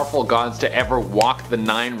most powerful gods to ever walk the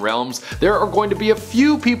 9 realms, there are going to be a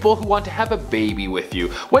few people who want to have a baby with you.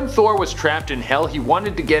 When Thor was trapped in hell, he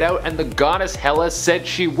wanted to get out, and the goddess Hela said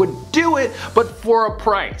she would do it, but for a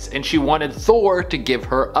price, and she wanted Thor to give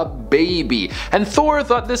her a baby. And Thor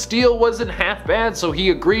thought this deal wasn't half bad, so he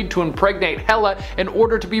agreed to impregnate Hela in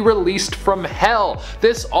order to be released from hell.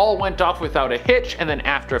 This all went off without a hitch, and then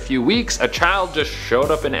after a few weeks, a child just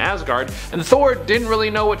showed up in Asgard, and Thor didn't really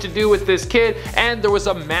know what to do with this kid, and there was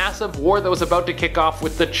a massive war that was about to kick off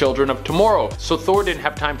with the children of tomorrow. So Thor didn't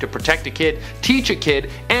have time to protect a kid, teach a kid,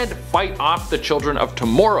 and fight off the children of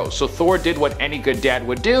tomorrow. So Thor did what any good dad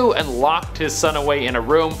would do and locked his son away in a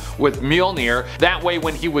room with Mjolnir. That way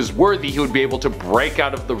when he was worthy, he would be able to break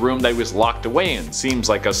out of the room that he was locked away in. Seems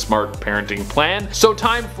like a smart parenting plan. So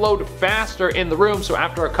time flowed faster in the room, so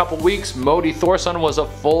after a couple weeks, Modi Thorson was a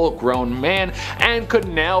full-grown man and could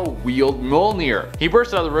now wield Mjolnir. He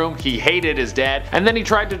burst out of the room, he hated his dad, and then he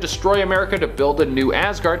tried to destroy America to build a new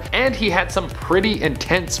Asgard, and he had some pretty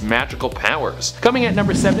intense magical powers. Coming at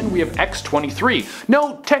number 7, we have X-23.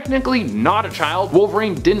 No, technically not a child.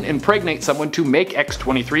 Wolverine didn't impregnate someone to to make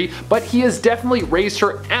X-23, but he has definitely raised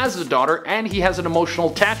her as a daughter and he has an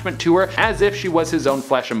emotional attachment to her as if she was his own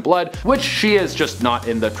flesh and blood, which she is just not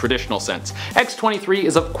in the traditional sense. X-23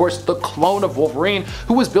 is of course the clone of Wolverine,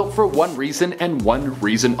 who was built for one reason and one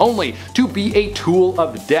reason only: to be a tool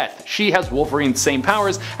of death. She has Wolverine's same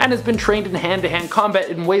powers and has been trained in hand-to-hand combat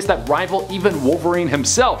in ways that rival even Wolverine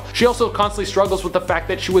himself. She also constantly struggles with the fact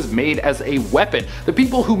that she was made as a weapon. The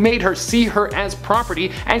people who made her see her as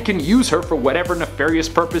property and can use her for whatever nefarious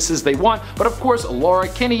purposes they want, but of course Laura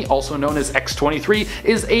Kinney, also known as X-23,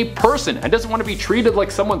 is a person and doesn't want to be treated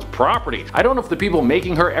like someone's property. I don't know if the people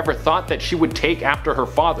making her ever thought that she would take after her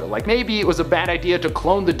father, like maybe it was a bad idea to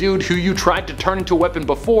clone the dude who you tried to turn into a weapon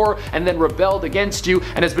before and then rebelled against you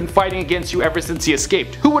and has been fighting against you ever since he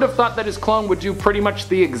escaped. Who would have thought that his clone would do pretty much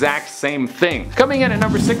the exact same thing? Coming in at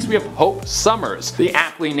number 6 we have Hope Summers. The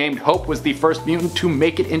aptly named Hope was the first mutant to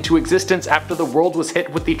make it into existence after the world was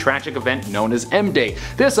hit with the tragic event known as M-Day.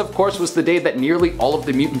 This of course was the day that nearly all of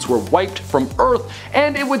the mutants were wiped from Earth,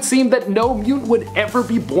 and it would seem that no mutant would ever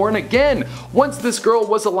be born again. Once this girl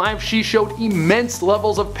was alive, she showed immense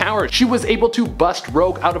levels of power. She was able to bust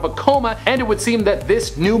Rogue out of a coma, and it would seem that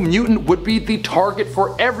this new mutant would be the target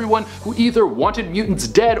for everyone who either wanted mutants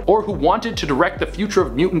dead or who wanted to direct the future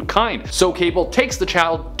of mutant kind. So Cable takes the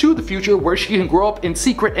child to the future where she can grow up in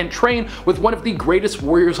secret and train with one of the greatest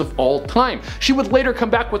warriors of all time. She would later come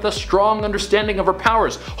back with a strong understanding of her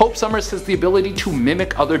powers. Hope Summers has the ability to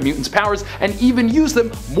mimic other mutants' powers and even use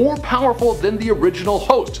them more powerful than the original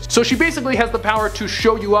host. So she basically has the power to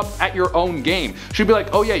show you up at your own game. She'd be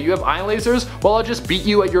like, oh yeah, you have eye lasers? Well, I'll just beat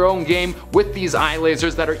you at your own game with these eye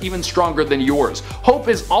lasers that are even stronger than yours. Hope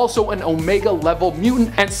is also an Omega level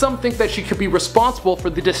mutant, and some think that she could be responsible for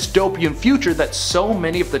the dystopian future that so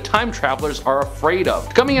many of the time travelers are afraid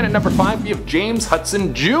of. Coming in at number 5 we have James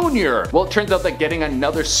Hudson Jr. Well, it turns out that getting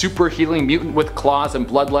another super healing mutant with claws and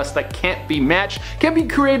bloodlust that can't be matched can be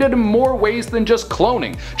created in more ways than just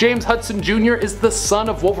cloning. James Hudson Jr. is the son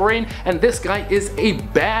of Wolverine, and this guy is a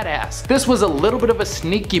badass. This was a little bit of a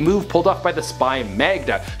sneaky move pulled off by the spy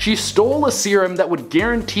Magda. She stole a serum that would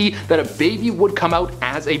guarantee that a baby would come out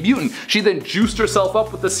as a mutant. She then juiced herself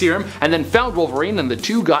up with the serum and then found Wolverine, and the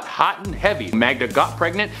two got hot and heavy. Magda got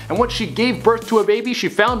pregnant, and once she gave birth to a baby, she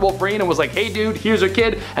found Wolverine and was like, hey dude, here's her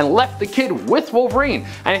kid, and left the kid with Wolverine.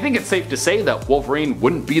 And I think it's safe to say that Wolverine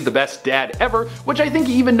wouldn't be the best dad ever, which I think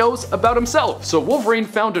he even knows about himself. So Wolverine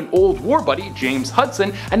found an old war buddy, James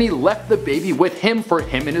Hudson, and he left the baby with him for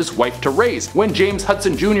him and his wife to raise. When James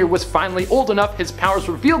Hudson Jr. was finally old enough, his powers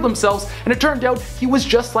revealed themselves, and it turned out he was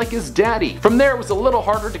just like his daddy. From there it was a little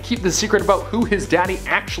harder to keep the secret about who his daddy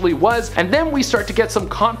actually was, and then we start to get some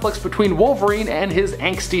conflicts between Wolverine and his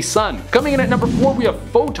angsty son. Coming in at number 4 we have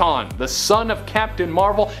Photon, the son of Captain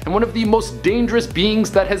Marvel and one of the most dangerous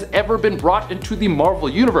beings that has ever been brought into the Marvel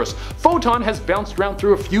universe. Photon has bounced around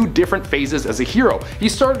through a few different phases as a hero. He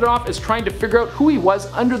started off as trying to figure out who he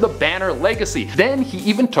was under the Banner legacy. Then he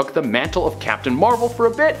even took the mantle of Captain Marvel for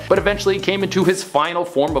a bit, but eventually came into his final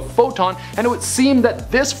form of Photon, and it would seem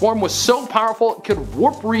that this form was so powerful it could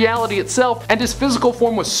warp reality itself, and his physical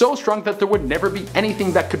form was so strong that there would never be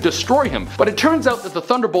anything that could destroy him. But it turns out that the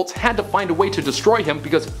Thunderbolts had to find a way to destroy him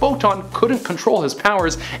because Photon couldn't control his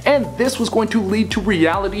powers, and this was going to lead to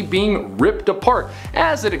reality being ripped apart,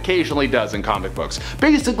 as it occasionally does in comic books.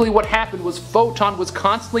 Basically what happened was Photon was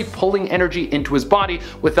constantly pulling energy into his body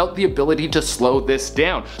without the ability to slow this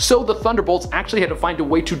down. So the Thunderbolts actually had to find a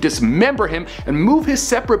way to dismember him and move his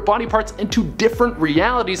separate body parts into different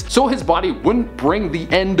realities so his body wouldn't bring the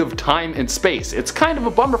end of time and space. It's kind of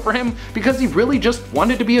a bummer for him because he really just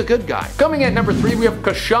wanted to be a good guy. Coming at number 3 we have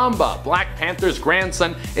Kashamba, Black Panther's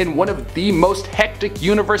grandson in one of the most hectic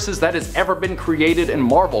universes that has ever been created in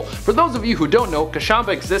Marvel. For those of you who don't know, Kashamba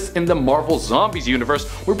exists in the Marvel Zombies universe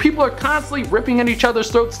where people are constantly ripping at each other's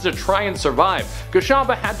throats to try and survive.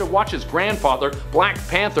 Kashamba had to watch his grandfather, Black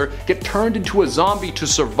Panther, get turned into a zombie to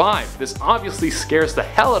survive. This obviously scares the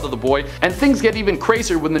hell out of the boy, and things get even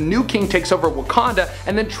crazier when the new king takes over Wakanda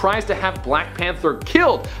and then tries to have Black Panther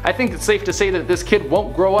killed. I think it's safe to say that this kid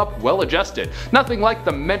won't grow up well adjusted. Nothing like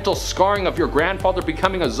the mental scarring of your grandfather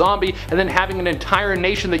becoming a zombie and then having an entire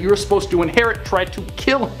nation that you're supposed to inherit try to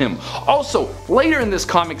kill him. Also, later in this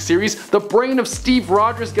comic series, the brain of Steve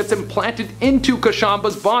Rogers gets implanted into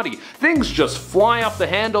Kashamba's body. Things just fly off the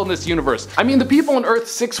handle in this universe. I mean, the people on Earth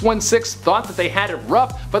 616 thought that they had it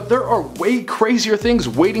rough, but there are way crazier things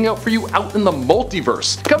waiting out for you out in the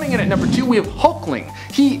multiverse. Coming in at number 2 we have Hulkling.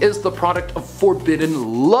 He is the product of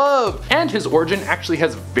forbidden love, and his origin actually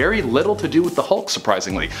has very little to do with the Hulk,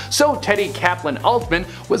 surprisingly. So Teddy Kaplan Altman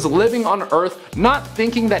was living on Earth not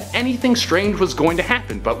thinking that anything strange was going to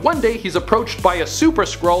happen, but but one day he's approached by a Super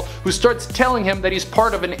Skrull who starts telling him that he's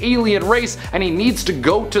part of an alien race and he needs to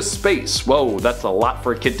go to space. Whoa, that's a lot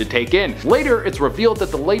for a kid to take in. Later, it's revealed that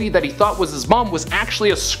the lady that he thought was his mom was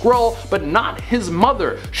actually a Skrull, but not his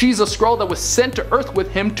mother. She's a Skrull that was sent to Earth with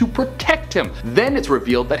him to protect him. Then it's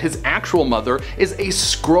revealed that his actual mother is a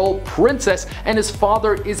Skrull princess and his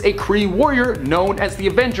father is a Kree warrior known as the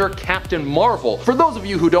Avenger Captain Marvel. For those of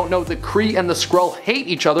you who don't know, the Kree and the Skrull hate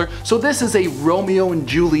each other, so this is a Romeo and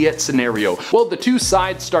Juliet scenario. Well, the two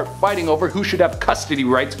sides start fighting over who should have custody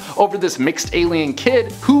rights over this mixed alien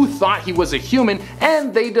kid who thought he was a human,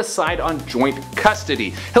 and they decide on joint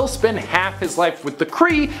custody. He'll spend half his life with the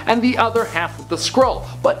Kree and the other half with the Skrull,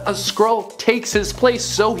 but a Skrull takes his place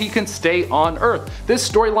so he can stay on Earth. This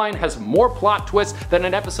storyline has more plot twists than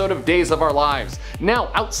an episode of Days of Our Lives.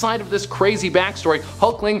 Now, outside of this crazy backstory,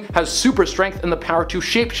 Hulkling has super strength and the power to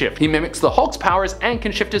shapeshift. He mimics the Hulk's powers and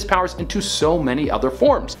can shift his powers into so many other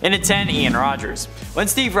forms. In at 10, Ian Rogers. When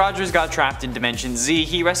Steve Rogers got trapped in Dimension Z,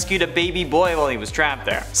 he rescued a baby boy while he was trapped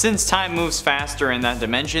there. Since time moves faster in that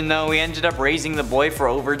dimension though, he ended up raising the boy for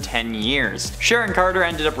over 10 years. Sharon Carter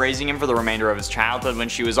ended up raising him for the remainder of his childhood when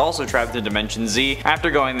she was also trapped in Dimension Z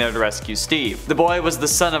after going there to rescue Steve. The boy was the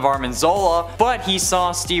son of Armin Zola, but he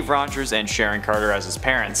saw Steve Rogers and Sharon Carter as his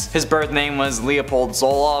parents. His birth name was Leopold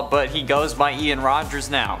Zola, but he goes by Ian Rogers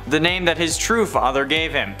now, the name that his true father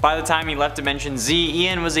gave him. By the time he left Dimension Z,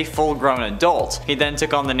 Ian was a full-grown adult. He then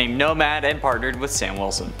took on the name Nomad and partnered with Sam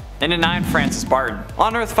Wilson. And at 9, Francis Barton.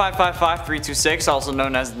 On Earth 555326, also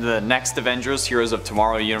known as the Next Avengers Heroes of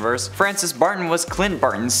Tomorrow universe, Francis Barton was Clint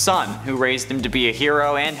Barton's son, who raised him to be a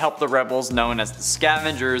hero and helped the rebels known as the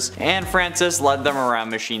Scavengers, and Francis led them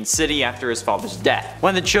around Machine City after his father's death.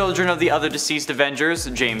 When the children of the other deceased Avengers,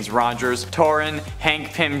 James Rogers, Torrin,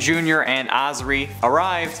 Hank Pym Jr., and Osri,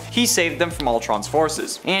 arrived, he saved them from Ultron's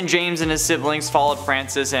forces, and James and his siblings followed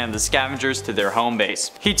Francis and the Scavengers to their home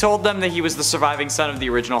base. He told them that he was the surviving son of the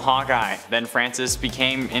original Hawkeye. Then Francis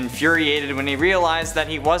became infuriated when he realized that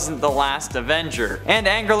he wasn't the last Avenger, and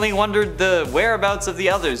angrily wondered the whereabouts of the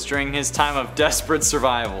others during his time of desperate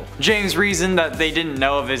survival. James reasoned that they didn't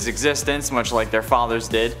know of his existence, much like their fathers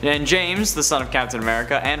did, and James, the son of Captain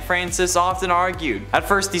America, and Francis often argued. At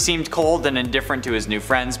first he seemed cold and indifferent to his new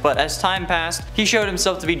friends, but as time passed, he showed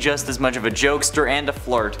himself to be just as much of a jokester and a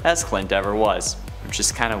flirt as Clint ever was. Which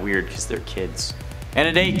is kinda weird because they're kids. And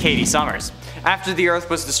at 8, Katie Summers. After the Earth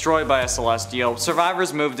was destroyed by a Celestial,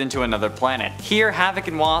 survivors moved into another planet. Here, Havoc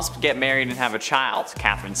and Wasp get married and have a child,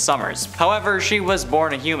 Catherine Summers. However, she was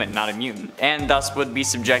born a human, not a mutant, and thus would be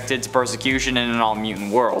subjected to persecution in an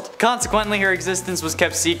all-mutant world. Consequently, her existence was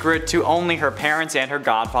kept secret to only her parents and her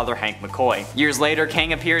godfather Hank McCoy. Years later,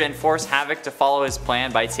 Kang appeared and forced Havoc to follow his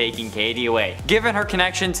plan by taking Katie away. Given her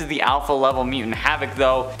connection to the alpha-level mutant Havoc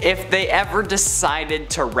though, if they ever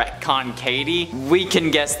decided to retcon Katie, we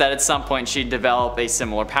can guess that at some point she'd develop a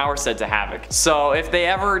similar power set to Havoc. So if they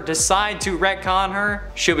ever decide to retcon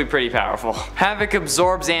her, she'll be pretty powerful. Havoc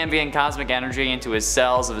absorbs ambient cosmic energy into his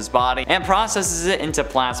cells of his body and processes it into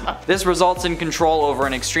plasma. This results in control over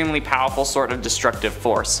an extremely powerful sort of destructive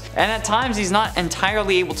force. And at times he's not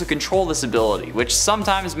entirely able to control this ability, which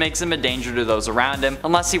sometimes makes him a danger to those around him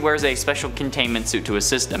unless he wears a special containment suit to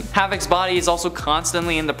assist him. Havoc's body is also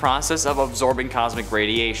constantly in the process of absorbing cosmic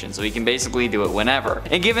radiation, so he can basically do it whenever.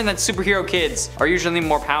 And given that superhero kids are usually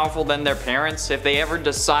more powerful than their parents, if they ever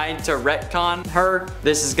decide to retcon her,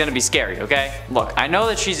 this is gonna be scary, okay? Look, I know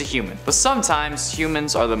that she's a human, but sometimes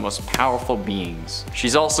humans are the most powerful beings.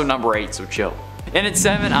 She's also number 8, so chill. And at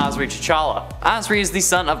 7, Osri T'Challa. Osri is the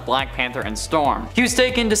son of Black Panther and Storm. He was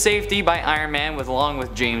taken to safety by Iron Man along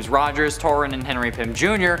with James Rogers, Torrin, and Henry Pym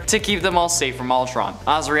Jr. to keep them all safe from Ultron.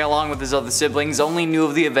 Osri, along with his other siblings, only knew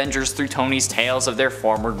of the Avengers through Tony's tales of their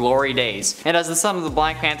former glory days. And as the son of the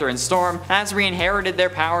Black Panther and Storm, Osri inherited their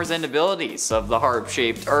powers and abilities of the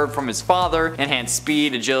heart-shaped herb from his father, enhanced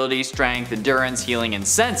speed, agility, strength, endurance, healing, and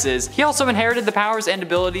senses. He also inherited the powers and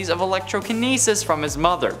abilities of electrokinesis from his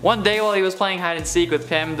mother. One day while he was playing hide and seek with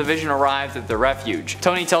Pym, the Vision arrived at the refuge.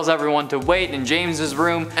 Tony tells everyone to wait in James's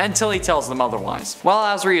room until he tells them otherwise.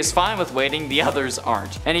 While Osri is fine with waiting, the others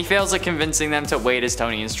aren't, and he fails at convincing them to wait as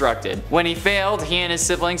Tony instructed. When he failed, he and his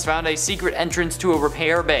siblings found a secret entrance to a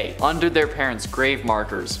repair bay under their parents' grave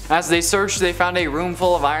markers. As they searched, they found a room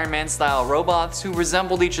full of Iron Man style robots who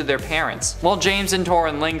resembled each of their parents. While James and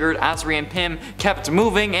Torrin lingered, Osri and Pym kept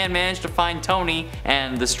moving and managed to find Tony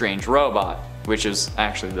and the strange robot, which is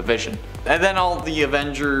actually the Vision. And then all the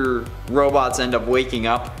Avenger robots end up waking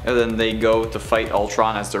up, and then they go to fight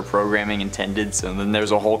Ultron as their programming intended, so then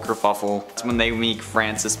there's a whole kerfuffle. It's when they meet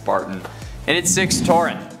Francis Barton. And it's 6,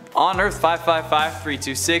 Torrin. On Earth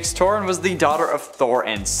 555326, Torun was the daughter of Thor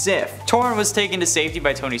and Sif. Torun was taken to safety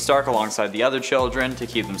by Tony Stark alongside the other children to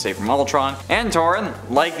keep them safe from Ultron, and Torun,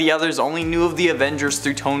 like the others, only knew of the Avengers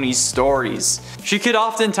through Tony's stories. She could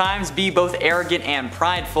oftentimes be both arrogant and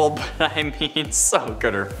prideful, but I mean, so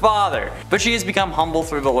could her father. But she has become humble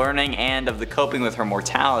through the learning and of the coping with her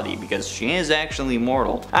mortality, because she is actually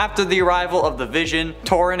mortal. After the arrival of the Vision,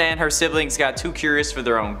 Torun and her siblings got too curious for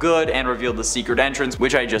their own good and revealed the secret entrance,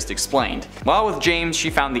 which I just explained. While with James, she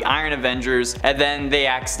found the Iron Avengers, and then they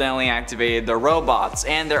accidentally activated their robots,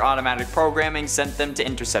 and their automatic programming sent them to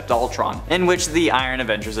intercept Ultron, in which the Iron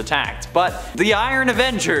Avengers attacked. But the Iron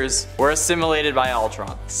Avengers were assimilated by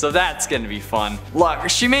Ultron, so that's gonna be fun. Look,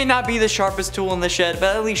 she may not be the sharpest tool in the shed,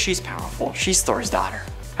 but at least she's powerful. She's Thor's daughter.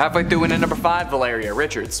 Halfway through in at number 5, Valeria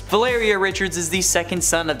Richards. Valeria Richards is the second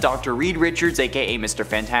son of Dr. Reed Richards, aka Mr.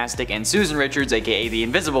 Fantastic, and Susan Richards, aka the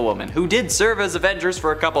Invisible Woman, who did serve as Avengers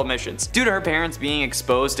for a couple missions. Due to her parents being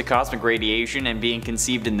exposed to cosmic radiation and being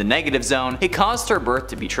conceived in the negative zone, it caused her birth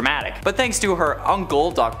to be traumatic. But thanks to her uncle,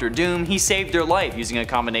 Dr. Doom, he saved her life using a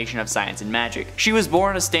combination of science and magic. She was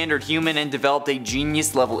born a standard human and developed a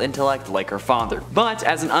genius-level intellect like her father. But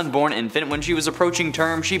as an unborn infant, when she was approaching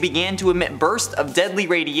term, she began to emit bursts of deadly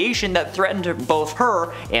radiation that threatened both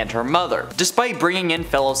her and her mother. Despite bringing in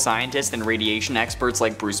fellow scientists and radiation experts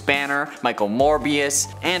like Bruce Banner, Michael Morbius,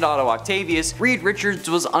 and Otto Octavius, Reed Richards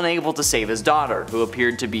was unable to save his daughter, who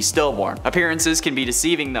appeared to be stillborn. Appearances can be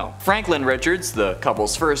deceiving though. Franklin Richards, the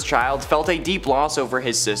couple's first child, felt a deep loss over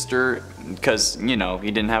his sister because, you know,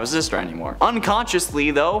 he didn't have a sister anymore.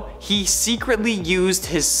 Unconsciously though, he secretly used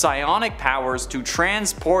his psionic powers to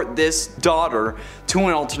transport this daughter to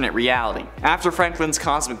an alternate reality. After Franklin's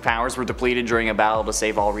cosmic powers were depleted during a battle to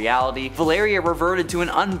save all reality, Valeria reverted to an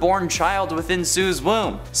unborn child within Sue's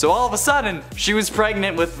womb. So all of a sudden, she was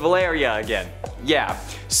pregnant with Valeria again. Yeah.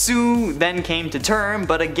 Sue then came to term,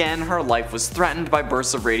 but again her life was threatened by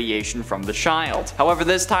bursts of radiation from the child. However,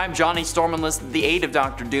 this time Johnny Storm enlisted the aid of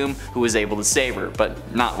Dr. Doom, who was able to save her,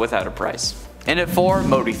 but not without a price. And at 4,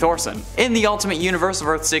 Modi Thorson. In the Ultimate Universe of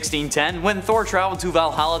Earth 1610, when Thor traveled to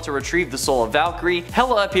Valhalla to retrieve the soul of Valkyrie,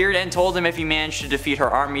 Hela appeared and told him if he managed to defeat her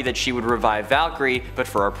army that she would revive Valkyrie, but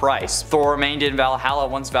for a price. Thor remained in Valhalla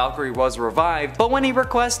once Valkyrie was revived, but when he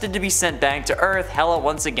requested to be sent back to Earth, Hela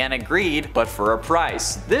once again agreed, but for a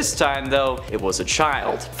price. This time though, it was a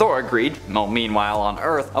child. Thor agreed. Well, meanwhile on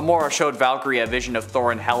Earth, Amora showed Valkyrie a vision of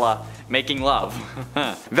Thor and Hela making love.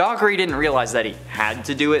 Valkyrie didn't realize that he had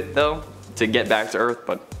to do it though, to get back to Earth,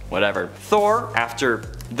 but whatever. Thor, after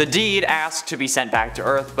the deed, asked to be sent back to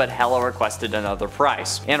Earth, but Hela requested another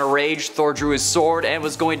price. In a rage, Thor drew his sword and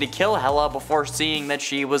was going to kill Hela before seeing that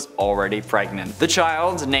she was already pregnant. The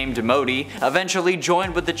child, named Modi, eventually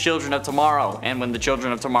joined with the Children of Tomorrow, and when the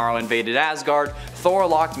Children of Tomorrow invaded Asgard, Thor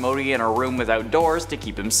locked Modi in a room without doors to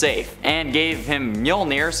keep him safe, and gave him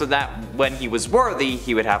Mjolnir so that when he was worthy,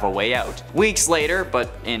 he would have a way out. Weeks later,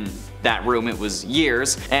 but in that room it was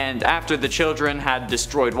years, and after the children had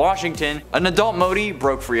destroyed Washington, an adult Modi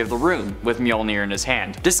broke free of the room, with Mjolnir in his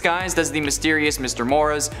hand. Disguised as the mysterious Mr.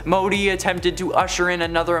 Moraz, Modi attempted to usher in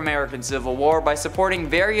another American Civil War by supporting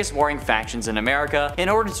various warring factions in America in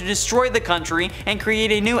order to destroy the country and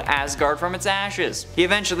create a new Asgard from its ashes. He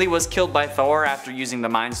eventually was killed by Thor after using the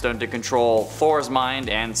Mind Stone to control Thor's mind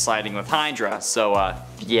and siding with Hydra, so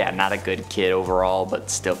yeah, not a good kid overall, but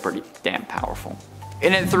still pretty damn powerful.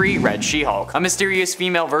 In at 3, Red She-Hulk. A mysterious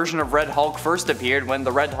female version of Red Hulk first appeared when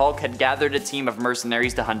the Red Hulk had gathered a team of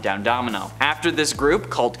mercenaries to hunt down Domino. After this group,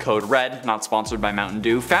 called Code Red, not sponsored by Mountain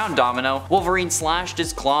Dew, found Domino, Wolverine slashed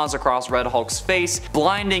his claws across Red Hulk's face,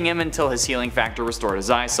 blinding him until his healing factor restored his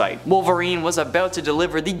eyesight. Wolverine was about to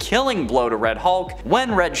deliver the killing blow to Red Hulk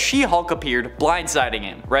when Red She-Hulk appeared, blindsiding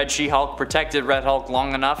him. Red She-Hulk protected Red Hulk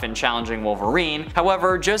long enough in challenging Wolverine.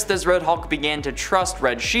 However, just as Red Hulk began to trust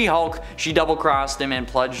Red She-Hulk, she double-crossed him and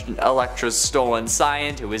plunged Elektra's stolen Psy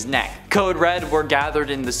into his neck. Code Red were gathered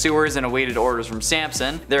in the sewers and awaited orders from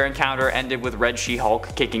Samson. Their encounter ended with Red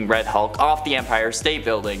She-Hulk kicking Red Hulk off the Empire State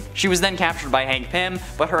Building. She was then captured by Hank Pym,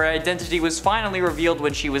 but her identity was finally revealed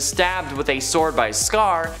when she was stabbed with a sword by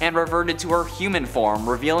Scar and reverted to her human form,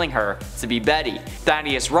 revealing her to be Betty,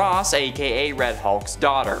 Thaddeus Ross, aka Red Hulk's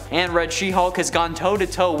daughter. And Red She-Hulk has gone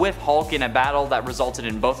toe-to-toe with Hulk in a battle that resulted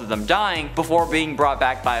in both of them dying before being brought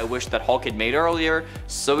back by a wish that Hulk had made earlier.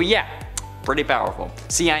 So yeah, pretty powerful.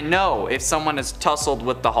 See, I know if someone has tussled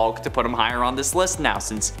with the Hulk to put him higher on this list now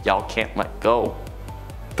since y'all can't let go.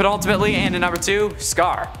 But ultimately, and at number 2,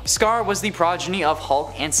 Scar. Scar was the progeny of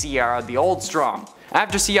Hulk and Sierra the Old Strong.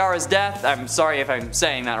 After Ciara's death, I'm sorry if I'm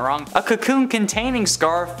saying that wrong, a cocoon containing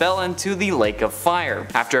Scar fell into the Lake of Fire.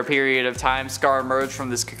 After a period of time, Scar emerged from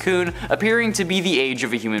this cocoon, appearing to be the age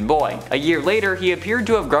of a human boy. A year later, he appeared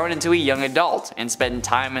to have grown into a young adult, and spent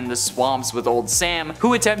time in the swamps with old Sam,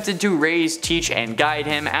 who attempted to raise, teach, and guide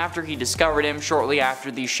him after he discovered him shortly after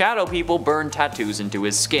the Shadow People burned tattoos into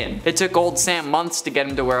his skin. It took old Sam months to get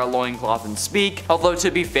him to wear a loincloth and speak, although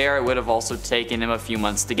to be fair, it would have also taken him a few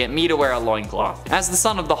months to get me to wear a loincloth. As the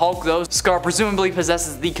son of the Hulk though, Scar presumably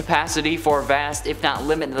possesses the capacity for vast, if not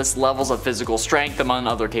limitless levels of physical strength among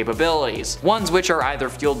other capabilities, ones which are either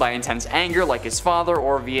fueled by intense anger like his father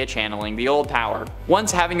or via channeling the old power.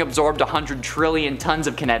 Once having absorbed 100 trillion tons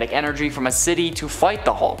of kinetic energy from a city to fight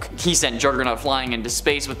the Hulk, he sent Juggernaut flying into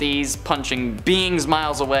space with ease, punching beings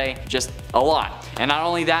miles away, just a lot. And not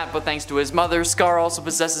only that, but thanks to his mother, Scar also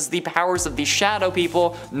possesses the powers of the Shadow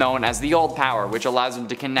People, known as the Old Power, which allows him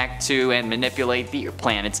to connect to and manipulate the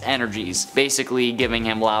planet's energies, basically giving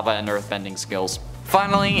him lava and earthbending skills.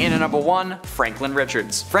 Finally, in at number 1, Franklin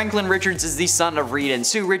Richards. Franklin Richards is the son of Reed and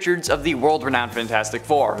Sue Richards of the world-renowned Fantastic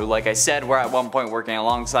Four, who, like I said, were at one point working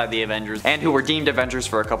alongside the Avengers, and who were deemed Avengers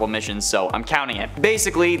for a couple missions, so I'm counting it.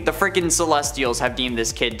 Basically, the frickin' Celestials have deemed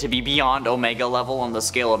this kid to be beyond Omega level on the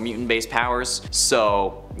scale of mutant-based powers,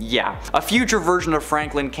 so yeah. A future version of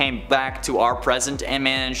Franklin came back to our present and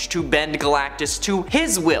managed to bend Galactus to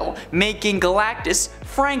his will, making Galactus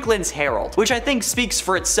Franklin's herald, which I think speaks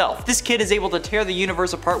for itself. This kid is able to tear the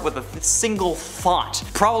universe apart with a single thought,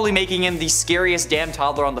 probably making him the scariest damn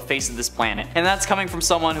toddler on the face of this planet. And that's coming from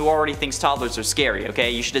someone who already thinks toddlers are scary,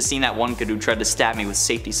 okay? You should have seen that one kid who tried to stab me with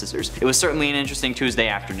safety scissors. It was certainly an interesting Tuesday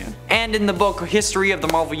afternoon. And in the book History of the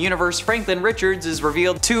Marvel Universe, Franklin Richards is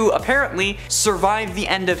revealed to apparently survive the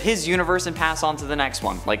end of his universe and pass on to the next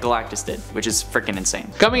one, like Galactus did, which is freaking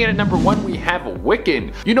insane. Coming in at number 1, we have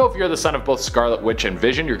Wiccan. You know, if you're the son of both Scarlet Witch and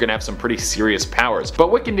Vision, you're gonna have some pretty serious powers. But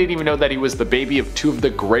Wiccan didn't even know that he was the baby of two of the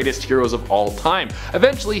greatest heroes of all time.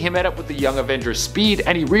 Eventually, he met up with the young Avenger Speed,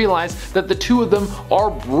 and he realized that the two of them are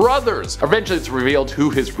brothers. Eventually, it's revealed who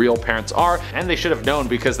his real parents are, and they should have known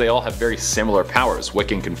because they all have very similar powers.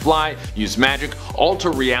 Wiccan can fly, use magic,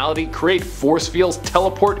 alter reality, create force fields,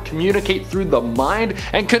 teleport, communicate through the mind,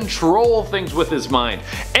 and control things with his mind.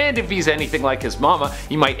 And if he's anything like his mama,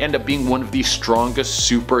 he might end up being one of the strongest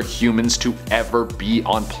superhumans to ever be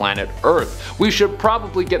on planet Earth. We should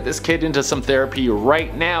probably get this kid into some therapy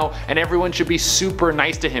right now, and everyone should be super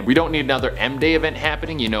nice to him. We don't need another M-Day event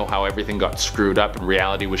happening. You know how everything got screwed up and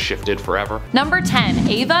reality was shifted forever. Number 10.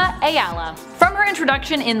 Ava Ayala. From her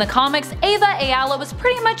introduction in the comics, Ava Ayala was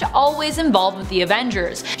pretty much always involved with the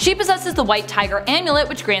Avengers. She possesses the White Tiger amulet,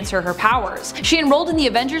 which grants her powers. She enrolled in the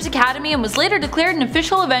Avengers Academy and was later declared an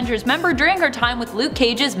official Avengers member during her time with Luke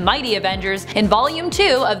Cage's Mighty Avengers in Volume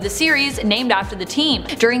 2 of the series named after the team,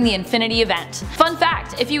 during the Infinity event. Fun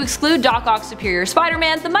fact, if you exclude Doc Ock's Superior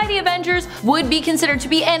Spider-Man, the Mighty Avengers would be considered to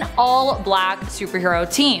be an all-black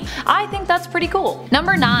superhero team. I think that's pretty cool.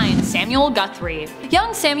 Number 9. Samuel Guthrie.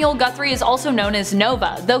 Young Samuel Guthrie is also known as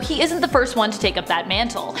Nova, though he isn't the first one to take up that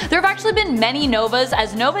mantle. There have actually been many Novas,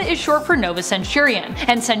 as Nova is short for Nova Centurion,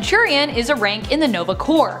 and Centurion is a rank in the Nova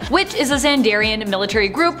Corps, which is a Xandarian military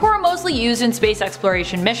group who are mostly used in space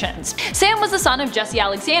exploration missions. Sam was the son of Jesse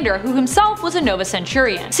Alexander, who himself was a Nova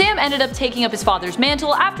Centurion. Sam ended up taking up his father's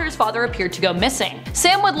mantle after his father appeared to go missing.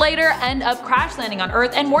 Sam would later end up crash landing on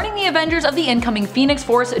Earth and warning the Avengers of the incoming Phoenix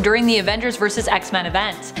Force during the Avengers vs. X-Men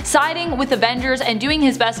event. Siding with Avengers and doing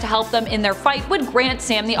his best to help them in their fight would grant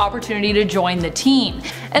Sam the opportunity to join the team.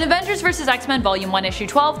 In Avengers vs. X-Men Volume 1 Issue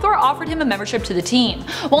 12, Thor offered him a membership to the team.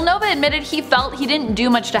 While Nova admitted he felt he didn't do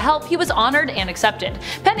much to help, he was honored and accepted,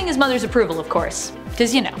 pending his mother's approval of course.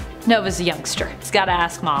 Cause you know, Nova's a youngster. He's gotta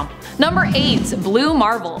ask mom. Number 8. Blue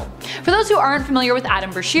Marvel. For those who aren't familiar with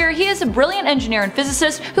Adam Brashear, he is a brilliant engineer and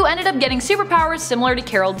physicist who ended up getting superpowers similar to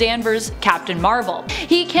Carol Danvers' Captain Marvel.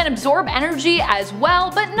 He can absorb energy as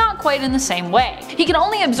well, but not quite in the same way. He can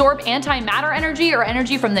only absorb antimatter energy or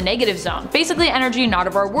energy from the negative zone, basically energy not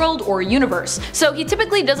of our world or universe. So he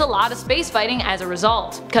typically does a lot of space fighting as a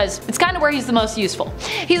result, cause it's kinda where he's the most useful.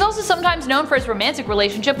 He's also sometimes known for his romantic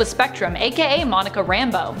relationship with Spectrum, aka Monica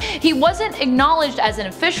Rambeau. He wasn't acknowledged as an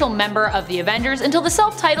official member of the Avengers until the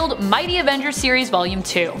self-titled Mighty Avengers series Volume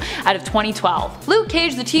 2 out of 2012. Luke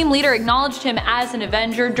Cage, the team leader, acknowledged him as an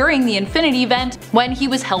Avenger during the Infinity event when he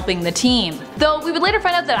was helping the team. Though we would later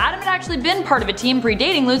find out that Adam had actually been part of a team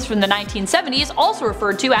predating Luke's from the 1970s, also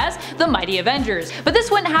referred to as the Mighty Avengers. But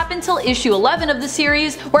this wouldn't happen till issue 11 of the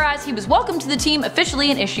series, whereas he was welcomed to the team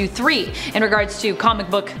officially in issue 3, in regards to comic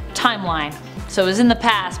book timeline. So it was in the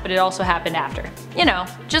past, but it also happened after. You know,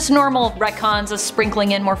 just normal retcons of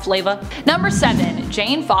sprinkling in more flavor. Number 7.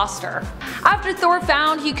 Jane Foster. After Thor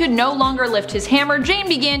found he could no longer lift his hammer, Jane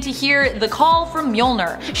began to hear the call from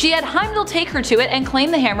Mjolnir. She had Heimdall take her to it and claim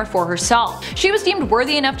the hammer for herself. She was deemed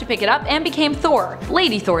worthy enough to pick it up and became Thor.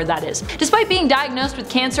 Lady Thor, that is. Despite being diagnosed with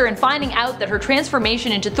cancer and finding out that her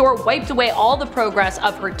transformation into Thor wiped away all the progress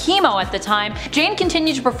of her chemo at the time, Jane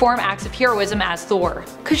continued to perform acts of heroism as Thor.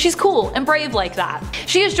 Cause she's cool and brave like that.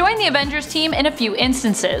 She has joined the Avengers team in a few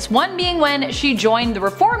instances, one being when she joined the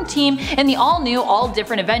Reformed team in the all-new,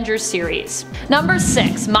 all-different Avengers series. Number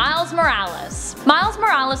 6. Miles Morales. Miles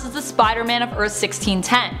Morales is the Spider-Man of Earth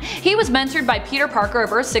 1610. He was mentored by Peter Parker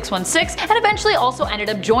of Earth 616 and eventually also ended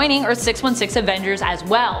up joining Earth 616 Avengers as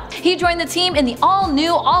well. He joined the team in the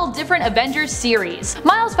all-new, all-different Avengers series.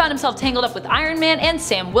 Miles found himself tangled up with Iron Man and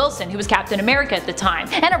Sam Wilson, who was Captain America at the time,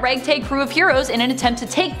 and a ragtag crew of heroes in an attempt to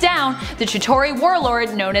take down the Chitauri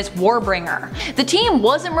warlord known as Warbringer. The team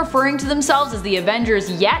wasn't referring to themselves as the Avengers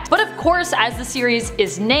yet, but of course as the series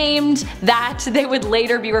is named, that they would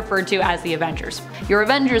later be referred to as the Avengers. You're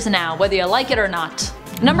Avengers now, whether you like it or not.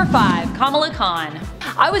 Number 5. Kamala Khan.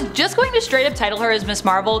 I was just going to straight up title her as Miss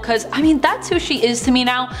Marvel cause I mean that's who she is to me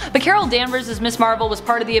now, but Carol Danvers as Miss Marvel was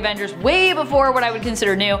part of the Avengers way before what I would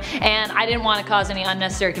consider new, and I didn't want to cause any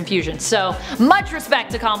unnecessary confusion, so much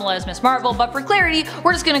respect to Kamala as Miss Marvel, but for clarity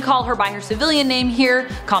we're just gonna call her by her civilian name here,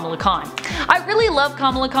 Kamala Khan. I really love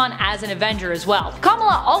Kamala Khan as an Avenger as well.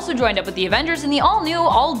 Kamala also joined up with the Avengers in the all-new,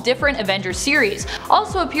 all-different Avengers series,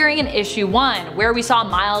 also appearing in issue 1, where we saw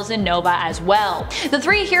Miles and Nova as well. The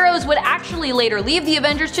three heroes would actually later leave the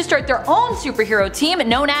Avengers to start their own superhero team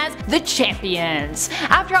known as the Champions.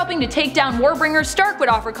 After helping to take down Warbringer, Stark would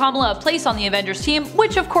offer Kamala a place on the Avengers team,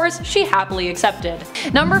 which of course she happily accepted.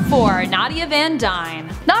 Number 4. Nadia Van Dyne.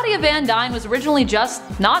 Nadia Van Dyne was originally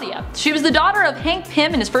just Nadia. She was the daughter of Hank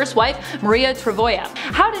Pym and his first wife, Maria Travoia.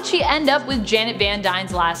 How did she end up with Janet Van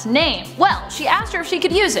Dyne's last name? Well, she asked her if she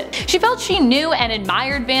could use it. She felt she knew and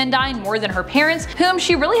admired Van Dyne more than her parents, whom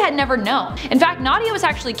she really had never known. In fact, Nadia was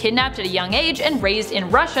actually kidnapped at a young age and raised in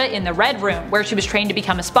Russia in the Red Room, where she was trained to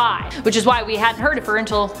become a spy, which is why we hadn't heard of her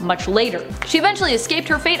until much later. She eventually escaped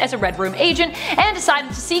her fate as a Red Room agent and decided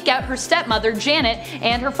to seek out her stepmother Janet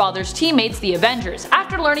and her father's teammates the Avengers,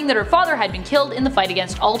 after learning that her father had been killed in the fight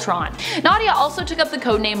against Ultron. Nadia also took up the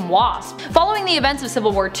codename Wasp. Following the events of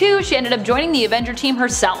Civil War II, she ended up joining the Avenger team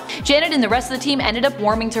herself. Janet and the rest of the team ended up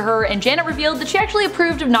warming to her, and Janet revealed that she actually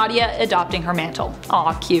approved of Nadia adopting her mantle.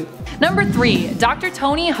 Aw, cute. Number 3. Dr.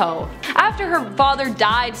 Tony Ho. After her father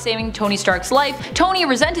died saving Tony Stark's life, Tony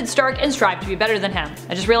resented Stark and strived to be better than him.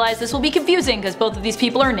 I just realized this will be confusing because both of these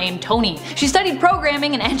people are named Tony. She studied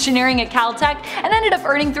programming and engineering at Caltech and ended up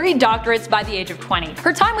earning 3 doctorates by the age of 20.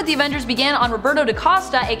 Her time with the Avengers began on Roberto da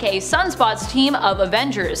Costa, aka Sunspot's team of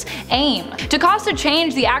Avengers, AIM. Da Costa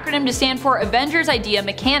changed the acronym to stand for Avengers Idea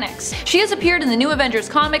Mechanics. She has appeared in the New Avengers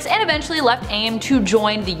comics and eventually left AIM to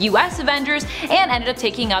join the US Avengers and ended up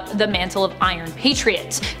taking up the mantle of Iron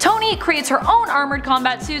Patriot. Tony creates her own armored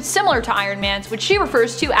combat suits similar to Iron Man's, which she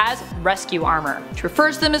refers to as rescue armor. She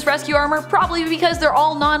refers to them as rescue armor probably because they're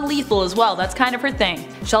all non-lethal as well. That's kind of her thing.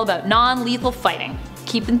 She's all about non-lethal fighting,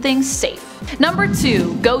 keeping things safe. Number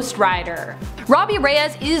 2. Ghost Rider. Robbie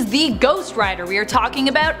Reyes is the Ghost Rider we are talking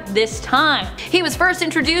about this time. He was first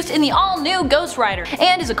introduced in the all-new Ghost Rider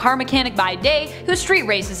and is a car mechanic by day who street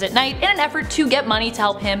races at night in an effort to get money to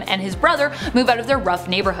help him and his brother move out of their rough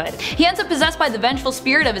neighborhood. He ends up possessed by the vengeful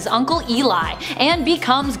spirit of his uncle Eli and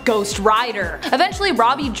becomes Ghost Rider. Eventually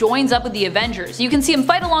Robbie joins up with the Avengers. You can see him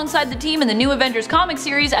fight alongside the team in the New Avengers comic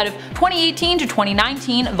series out of 2018 to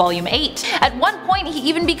 2019 Volume 8. At one point he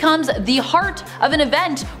even becomes the heart of an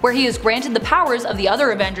event where he is granted the powers of the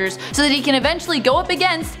other Avengers so that he can eventually go up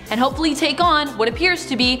against and hopefully take on what appears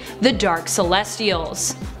to be the Dark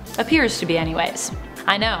Celestials. Appears to be anyways.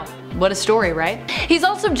 I know. What a story, right? He's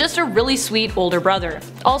also just a really sweet older brother.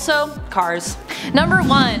 Also, cars. Number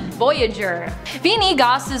 1. Voyager. Vini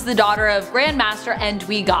Gost is the daughter of Grandmaster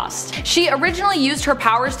Endwi Gost. She originally used her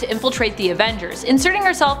powers to infiltrate the Avengers, inserting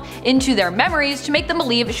herself into their memories to make them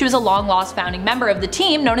believe she was a long-lost founding member of the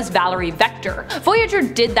team known as Valerie Vector. Voyager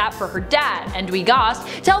did that for her dad, Endwi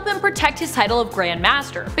Gost, to help him protect his title of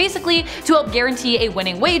Grandmaster, basically to help guarantee a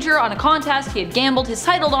winning wager on a contest he had gambled his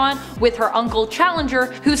title on with her uncle Challenger,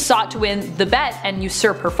 who sought to win the bet and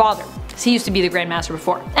usurp her father. He used to be the Grandmaster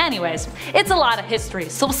before. Anyways, it's a lot of history,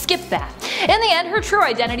 so we'll skip that. In the end, her true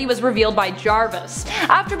identity was revealed by Jarvis.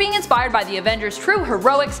 After being inspired by the Avengers' true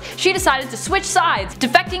heroics, she decided to switch sides,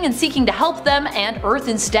 defecting and seeking to help them and Earth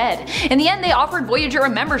instead. In the end, they offered Voyager a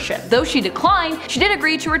membership. Though she declined, she did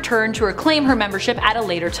agree to return to reclaim her membership at a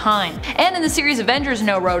later time. And in the series Avengers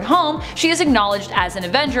No Road Home, she is acknowledged as an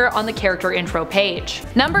Avenger on the character intro page.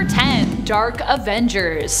 Number 10. Dark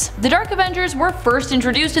Avengers. The Dark Avengers were first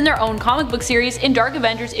introduced in their own comic book series in Dark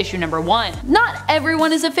Avengers issue number 1. Not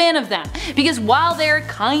everyone is a fan of them, because while they're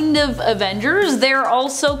kind of Avengers, they're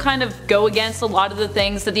also kind of go against a lot of the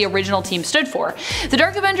things that the original team stood for. The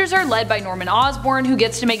Dark Avengers are led by Norman Osborn, who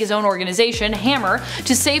gets to make his own organization, Hammer,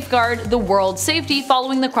 to safeguard the world's safety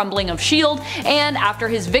following the crumbling of S.H.I.E.L.D. and after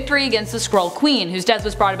his victory against the Skrull Queen, whose death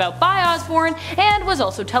was brought about by Osborn and was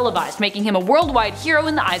also televised, making him a worldwide hero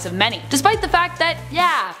in the eyes of many, despite the fact that,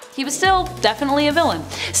 yeah, he was still definitely a villain.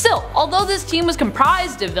 Still, although this team was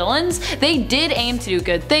comprised of villains, they did aim to do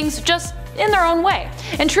good things, just in their own way.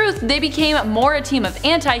 In truth, they became more a team of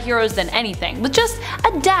anti-heroes than anything, with just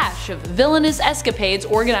a dash of villainous escapades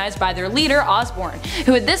organized by their leader, Osborn,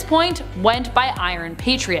 who at this point went by Iron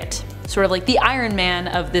Patriot. Sort of like the Iron Man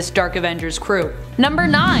of this Dark Avengers crew. Number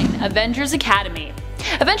 9. Avengers Academy.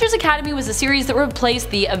 Avengers Academy was a series that replaced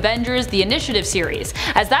the Avengers The Initiative series.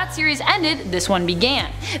 As that series ended, this one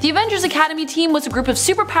began. The Avengers Academy team was a group of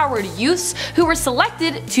superpowered youths who were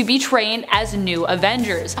selected to be trained as new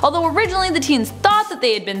Avengers. Although originally the teens thought that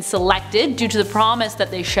they had been selected due to the promise that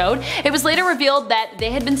they showed, it was later revealed that they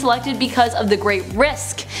had been selected because of the great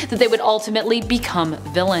risk that they would ultimately become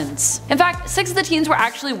villains. In fact, 6 of the teens were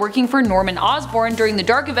actually working for Norman Osborn during the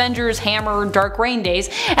Dark Avengers Hammer Dark Reign days,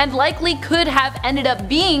 and likely could have ended up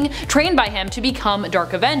being trained by him to become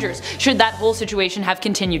Dark Avengers, should that whole situation have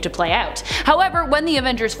continued to play out. However, when the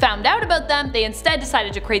Avengers found out about them, they instead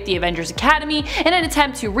decided to create the Avengers Academy in an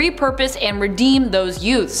attempt to repurpose and redeem those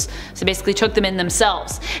youths, so basically took them in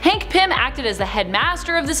themselves. Hank Pym acted as the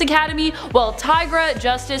headmaster of this academy, while Tigra,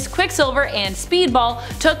 Justice, Quicksilver, and Speedball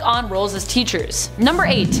took on roles as teachers. Number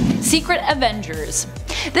 8. Secret Avengers.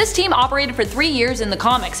 This team operated for 3 years in the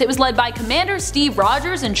comics. It was led by Commander Steve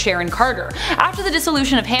Rogers and Sharon Carter. After the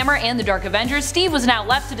dissolution of Hammer and the Dark Avengers, Steve was now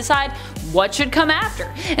left to decide what should come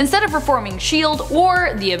after. Instead of reforming S.H.I.E.L.D.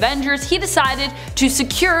 or the Avengers, he decided to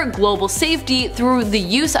secure global safety through the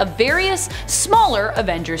use of various smaller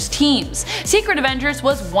Avengers teams. Secret Avengers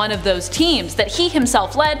was one of those teams that he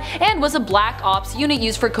himself led and was a black ops unit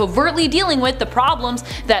used for covertly dealing with the problems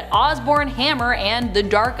that Osborn, Hammer, and the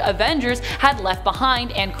Dark Avengers had left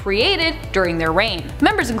behind and created during their reign.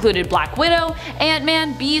 Members included Black Widow,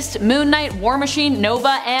 Ant-Man, Beast, Moon Knight, War Machine,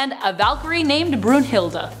 Nova, and a Valkyrie named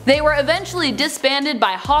Brunhilde. They were eventually disbanded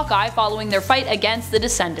by Hawkeye following their fight against the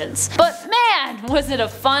Descendants. But man, was it a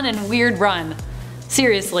fun and weird run.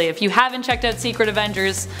 Seriously, if you haven't checked out Secret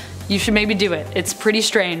Avengers, you should maybe do it. It's pretty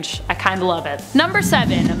strange. I kinda love it. Number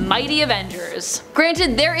 7. Mighty Avengers.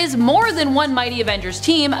 Granted, there is more than one Mighty Avengers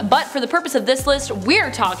team, but for the purpose of this list,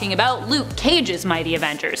 we're talking about Luke Cage's Mighty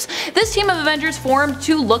Avengers. This team of Avengers formed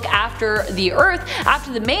to look after the Earth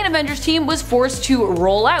after the main Avengers team was forced to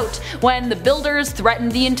roll out when the Builders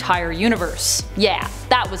threatened the entire universe. Yeah,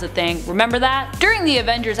 that was a thing. Remember that? During the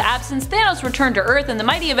Avengers' absence, Thanos returned to Earth and the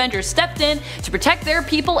Mighty Avengers stepped in to protect their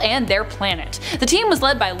people and their planet. The team was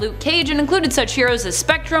led by Luke Cage and included such heroes as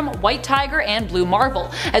Spectrum, White Tiger, and Blue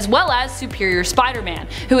Marvel, as well as Superior Spider-Man,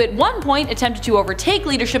 who at one point attempted to overtake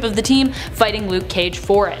leadership of the team, fighting Luke Cage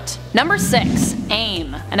for it. Number 6.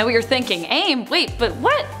 AIM. I know what you're thinking, AIM? Wait, but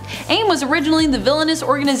what? AIM was originally the villainous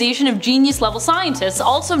organization of genius-level scientists,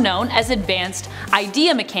 also known as Advanced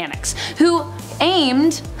Idea Mechanics, who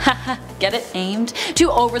aimed, get it, aimed, to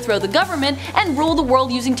overthrow the government and rule the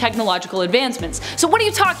world using technological advancements. So what are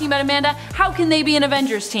you talking about, Amanda? How can they be an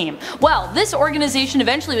Avengers team? Well, this organization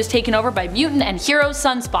eventually was taken over by mutant and hero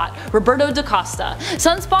Sunspot, Roberto da Costa.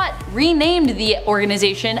 Sunspot renamed the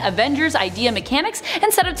organization Avengers Idea Mechanics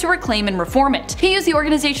and set out to reclaim and reform it. He used the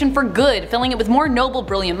organization for good, filling it with more noble,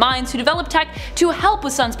 brilliant minds who developed tech to help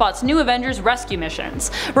with Sunspot's new Avengers rescue missions.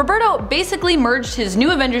 Roberto basically merged his new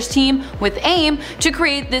Avengers team with AIM to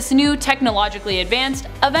create this new technologically advanced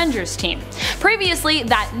Avengers team. Previously,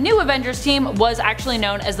 that new Avengers team was actually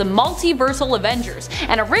known as the Multiversal Avengers,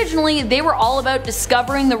 and originally they were all about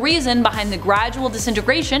discovering the reason behind the gradual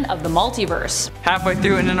disintegration of the multiverse. Halfway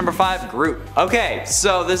through into number 5, Groot. Okay,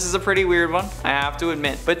 so this is a pretty weird one, I have to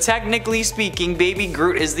admit, but technically speaking, baby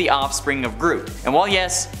Groot is the offspring of Groot. And while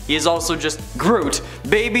yes, he is also just Groot.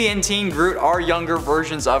 Baby and teen Groot are younger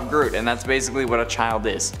versions of Groot, and that's basically what a child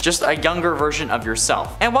is. Just a younger version of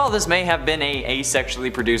yourself. And while this may have been a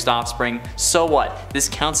asexually produced offspring, so what? This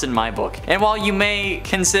counts in my book. And while you may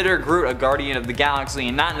consider Groot a guardian of the galaxy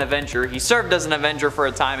and not an Avenger, he served as an Avenger for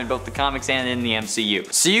a time in both the comics and in the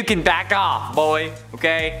MCU. So you can back off, boy,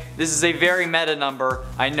 okay? This is a very meta number,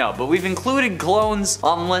 I know, but we've included clones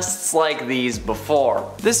on lists like these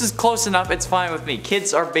before. This is close enough, it's fine with me.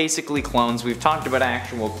 Kids are basically clones. We've talked about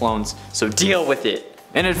actual clones, so deal with it.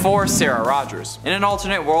 And at 4, Sarah Rogers. In an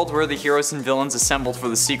alternate world where the heroes and villains assembled for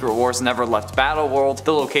the Secret Wars never left Battle World,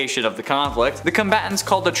 the location of the conflict, the combatants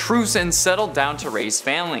called a truce and settled down to raise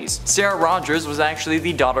families. Sarah Rogers was actually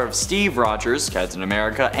the daughter of Steve Rogers, Captain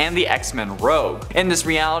America, and the X-Men Rogue. In this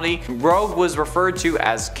reality, Rogue was referred to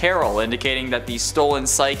as Carol, indicating that the stolen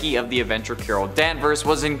psyche of the Avenger Carol Danvers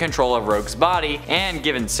was in control of Rogue's body, and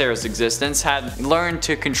given Sarah's existence, had learned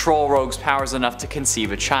to control Rogue's powers enough to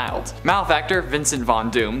conceive a child. Malefactor Vincent Von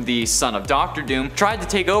Doom, the son of Dr. Doom, tried to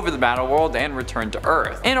take over the battle world and return to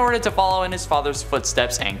Earth, in order to follow in his father's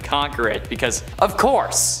footsteps and conquer it, because of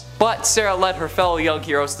course. But Sarah led her fellow young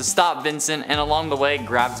heroes to stop Vincent, and along the way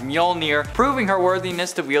grabbed Mjolnir, proving her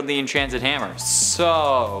worthiness to wield the enchanted hammer.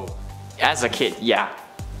 So, as a kid, yeah,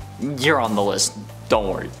 you're on the list, don't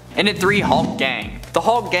worry. And at 3, Hulk Gang. The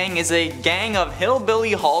Hulk Gang is a gang of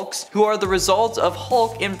hillbilly Hulks who are the result of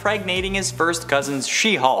Hulk impregnating his first cousin's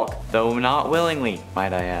She-Hulk, though not willingly,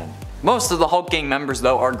 might I add. Most of the Hulk Gang members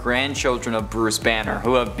though are grandchildren of Bruce Banner,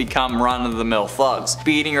 who have become run-of-the-mill thugs,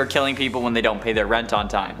 beating or killing people when they don't pay their rent on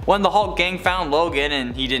time. When the Hulk Gang found Logan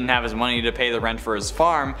and he didn't have his money to pay the rent for his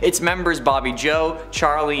farm, its members Bobby Joe,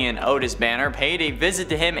 Charlie, and Otis Banner paid a visit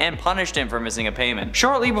to him and punished him for missing a payment.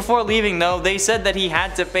 Shortly before leaving though, they said that he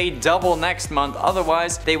had to pay double next month,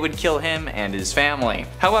 otherwise they would kill him and his family.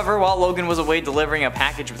 However, while Logan was away delivering a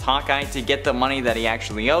package with Hawkeye to get the money that he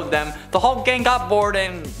actually owed them, the Hulk Gang got bored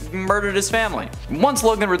and murdered his family. Once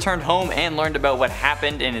Logan returned home and learned about what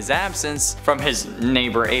happened in his absence from his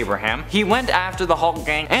neighbor Abraham, he went after the Hulk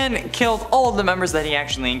Gang and killed all of the members that he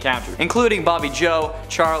actually encountered, including Bobby Joe,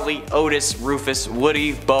 Charlie, Otis, Rufus,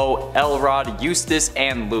 Woody, Bo, Elrod, Eustace,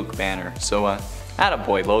 and Luke Banner. So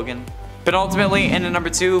attaboy Logan. But ultimately, in at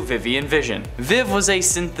number 2, Vivian Vision. Viv was a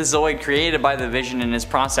synthezoid created by the Vision in his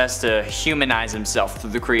process to humanize himself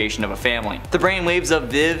through the creation of a family. The brainwaves of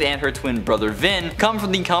Viv and her twin brother Vin come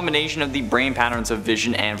from the combination of the brain patterns of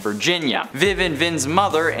Vision and Virginia, Viv and Vin's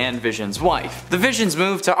mother and Vision's wife. The Visions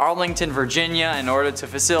moved to Arlington, Virginia in order to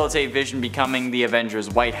facilitate Vision becoming the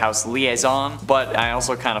Avengers' White House liaison, but I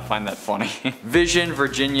also kind of find that funny. Vision,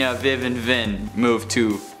 Virginia, Viv, and Vin moved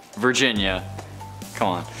to Virginia. Come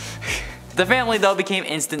on. The family though became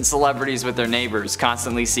instant celebrities with their neighbors,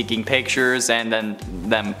 constantly seeking pictures and then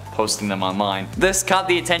them posting them online. This caught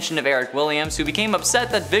the attention of Eric Williams, who became upset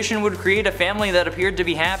that Vision would create a family that appeared to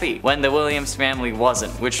be happy, when the Williams family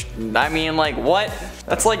wasn't, which, I mean, like, what?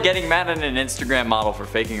 That's like getting mad at an Instagram model for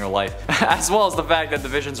faking her life. As well as the fact that the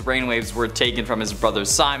Vision's brainwaves were taken from his brother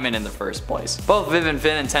Simon in the first place. Both Viv and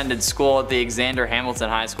Finn attended school at the Alexander Hamilton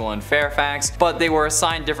High School in Fairfax, but they were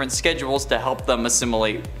assigned different schedules to help them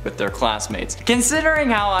assimilate with their classmates. Considering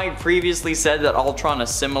how I previously said that Ultron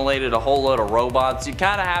assimilated a whole load of robots, you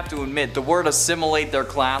kinda have to admit the word assimilate their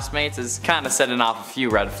classmates is kinda setting off a few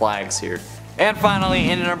red flags here. And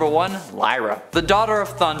finally, in at number 1, Lyra. The daughter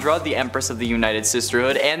of Thundra, the Empress of the United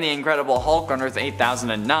Sisterhood, and the Incredible Hulk on Earth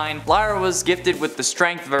 8009, Lyra was gifted with the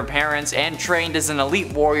strength of her parents and trained as an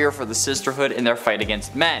elite warrior for the Sisterhood in their fight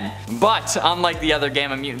against men. But, unlike the other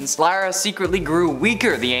Gamma mutants, Lyra secretly grew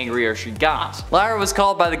weaker the angrier she got. Lyra was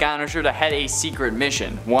called by the Gynosure to head a secret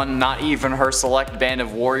mission, one not even her select band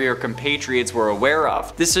of warrior compatriots were aware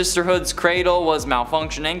of. The Sisterhood's cradle was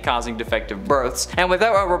malfunctioning, causing defective births, and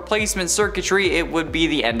without a replacement circuitry, it would be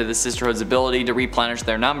the end of the Sisterhood's ability to replenish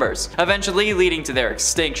their numbers, eventually leading to their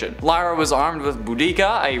extinction. Lyra was armed with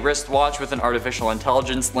Boudica, a wristwatch with an artificial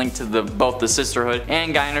intelligence linked to both the Sisterhood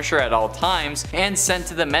and Gynosure at all times, and sent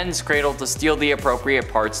to the men's cradle to steal the appropriate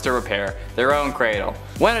parts to repair their own cradle.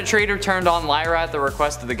 When a traitor turned on Lyra at the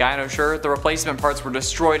request of the Gynosure, the replacement parts were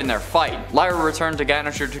destroyed in their fight. Lyra returned to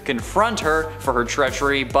Gynosure to confront her for her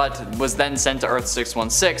treachery, but was then sent to Earth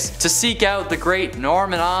 616 to seek out the great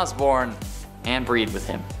Norman Osborn and breed with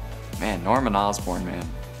him. Man, Norman Osborn, man.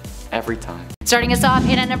 Every time. Starting us off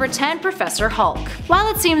in at number 10, Professor Hulk.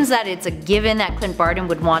 While it seems that it's a given that Clint Barton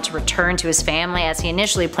would want to return to his family as he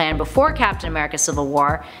initially planned before Captain America Civil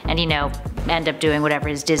War, and you know, end up doing whatever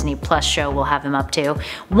his Disney Plus show will have him up to.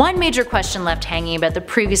 One major question left hanging about the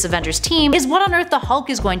previous Avengers team is what on earth the Hulk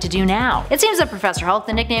is going to do now. It seems that Professor Hulk,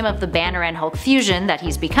 the nickname of the Banner and Hulk fusion that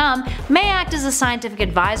he's become, may act as a scientific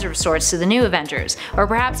advisor of sorts to the new Avengers, or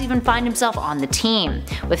perhaps even find himself on the team.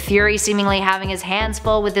 With Fury seemingly having his hands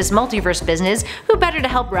full with this multiverse business, who better to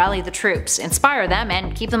help rally the troops, inspire them,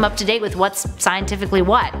 and keep them up to date with what's scientifically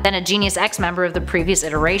what, than a Genius X member of the previous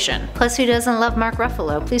iteration. Plus, who doesn't love Mark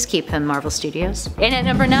Ruffalo? Please keep him, Marvel Studios. In at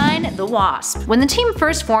number 9, the Wasp. When the team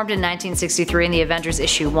first formed in 1963 in the Avengers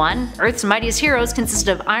issue 1, Earth's mightiest heroes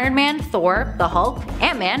consisted of Iron Man, Thor, the Hulk,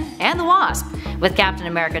 Ant-Man, and the Wasp, with Captain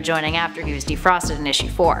America joining after he was defrosted in issue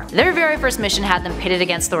 4. Their very first mission had them pitted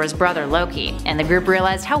against Thor's brother Loki, and the group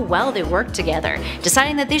realized how well they worked together,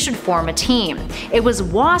 deciding that they should form a team. It was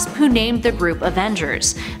Wasp who named the group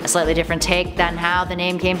Avengers, a slightly different take than how the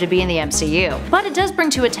name came to be in the MCU. But it does bring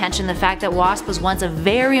to attention the fact that Wasp was once a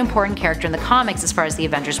very important character in the comics as far as the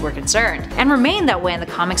Avengers were concerned, and remained that way in the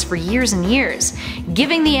comics for years and years.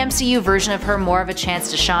 Giving the MCU version of her more of a chance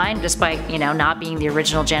to shine, despite, not being the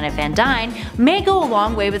original Janet Van Dyne, may go a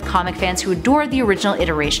long way with comic fans who adored the original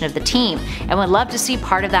iteration of the team, and would love to see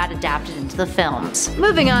part of that adapted into the films.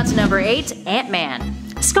 Moving on to number 8, Ant-Man.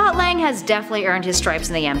 Scott Lang has definitely earned his stripes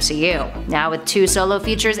in the MCU. Now with 2 solo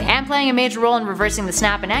features and playing a major role in reversing the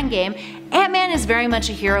snap in Endgame, Ant-Man is very much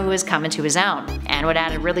a hero who has come into his own, and would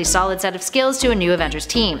add a really solid set of skills to a new Avengers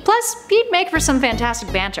team. Plus, he'd make for some fantastic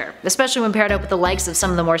banter, especially when paired up with the likes of some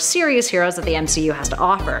of the more serious heroes that the MCU has to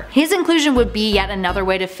offer. His inclusion would be yet another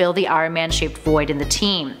way to fill the Iron Man-shaped void in the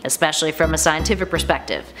team, especially from a scientific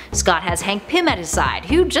perspective. Scott has Hank Pym at his side,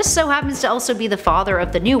 who just so happens to also be the father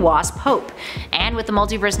of the new Wasp, Hope. And with the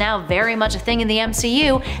multiverse now very much a thing in the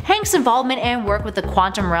MCU, Hank's involvement and work with the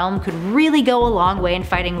quantum realm could really go a long way in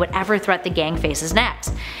fighting whatever threat the gang faces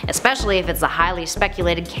next, especially if it's the highly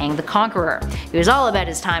speculated Kang the Conqueror, who's all about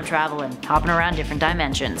his time travel and hopping around different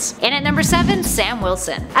dimensions. In at number 7, Sam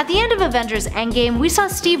Wilson. At the end of Avengers Endgame, we saw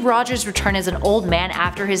Steve Rogers return as an old man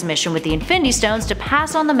after his mission with the Infinity Stones to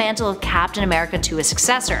pass on the mantle of Captain America to his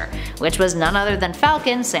successor, which was none other than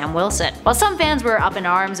Falcon Sam Wilson. While some fans were up in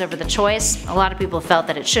arms over the choice, a lot of people felt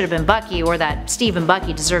that it should have been Bucky or that Steve and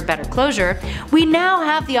Bucky deserved better closure, we now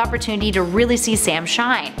have the opportunity to really see Sam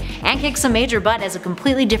shine, and kick some major butt as a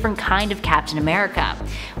completely different kind of Captain America.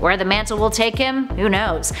 Where the mantle will take him, who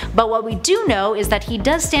knows, but what we do know is that he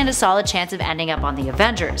does stand a solid chance of ending up on the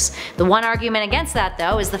Avengers. The one argument against that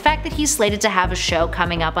though is the fact that he's slated to have a show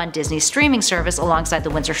coming up on Disney's streaming service alongside the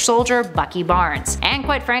Winter Soldier, Bucky Barnes, and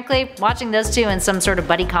quite frankly, watching those two in some sort of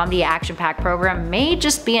buddy comedy action-packed program may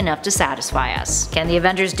just be enough to satisfy us. Can the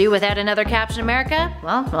Avengers do without another Captain America?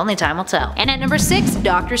 Well, only time will tell. And at number 6,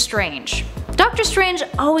 Doctor Strange. Doctor Strange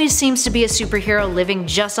always seems to be a superhero living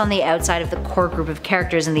just on the outside of the core group of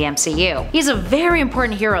characters in the MCU. He's a very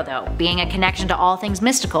important hero though, being a connection to all things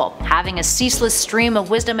mystical, having a ceaseless stream of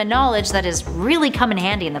wisdom and knowledge that has really come in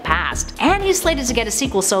handy in the past. And he's slated to get a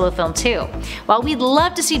sequel solo film too. While we'd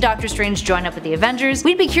love to see Doctor Strange join up with the Avengers,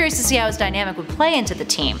 we'd be curious to see how his dynamic would play into the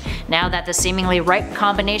team, now that the seemingly ripe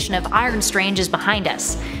combination of Iron Strange is behind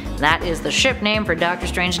us. That is the ship name for Doctor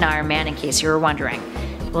Strange and Iron Man, in case you were wondering.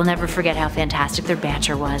 We'll never forget how fantastic their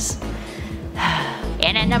banter was.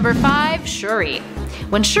 And at number 5, Shuri.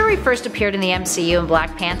 When Shuri first appeared in the MCU in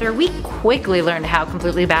Black Panther, we quickly learned how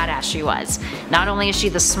completely badass she was. Not only is she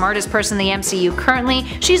the smartest person in the MCU currently,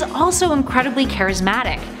 she's also incredibly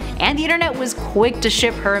charismatic. And the internet was quick to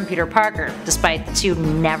ship her and Peter Parker, despite the two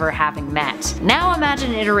never having met. Now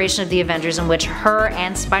imagine an iteration of the Avengers in which her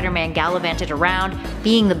and Spider-Man gallivanted around,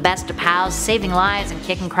 being the best of pals, saving lives, and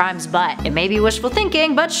kicking crime's butt. It may be wishful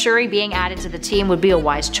thinking, but Shuri being added to the team would be a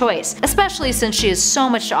wise choice, especially since she has so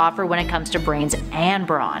much to offer when it comes to brains and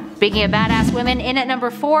brawn. Speaking of badass women, in at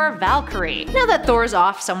number 4, Valkyrie. Now that Thor's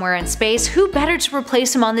off somewhere in space, who better to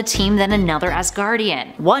replace him on the team than another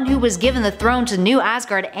Asgardian? One who was given the throne to New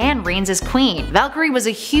Asgard and reigns as queen. Valkyrie was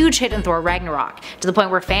a huge hit in Thor Ragnarok, to the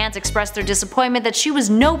point where fans expressed their disappointment that she was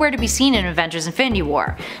nowhere to be seen in Avengers Infinity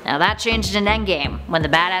War. Now that changed in Endgame, when the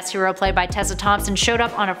badass hero played by Tessa Thompson showed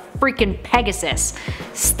up on a freaking Pegasus.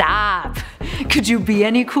 Stop! Could you be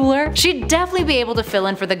any cooler? She'd definitely be able to fill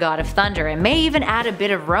in for the God of Thunder, and may even add a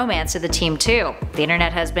bit of romance to the team too. The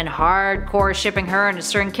internet has been hardcore shipping her and a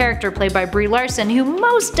certain character played by Brie Larson, who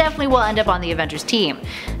most definitely will end up on the Avengers team.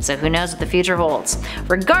 So who knows what the future holds.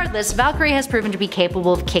 Regardless Regardless, Valkyrie has proven to be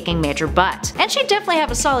capable of kicking major butt, and she'd definitely have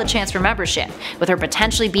a solid chance for membership, with her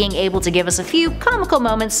potentially being able to give us a few comical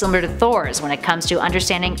moments similar to Thor's when it comes to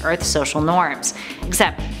understanding Earth's social norms.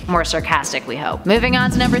 Except more sarcastic, we hope. Moving on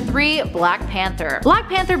to number 3, Black Panther. Black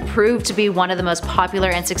Panther proved to be one of the most popular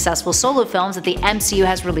and successful solo films that the MCU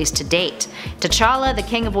has released to date. T'Challa, the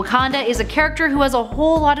King of Wakanda, is a character who has a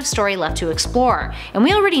whole lot of story left to explore, and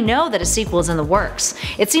we already know that a sequel is in the works.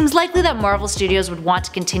 It seems likely that Marvel Studios would want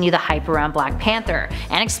to continue the hype around Black Panther,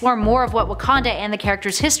 and explore more of what Wakanda and the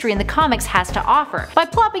character's history in the comics has to offer, by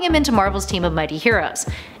plopping him into Marvel's team of mighty heroes.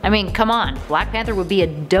 I mean, come on, Black Panther would be a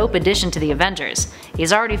dope addition to the Avengers.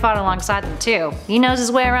 He's already fought alongside them too, he knows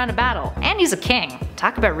his way around a battle, and he's a king.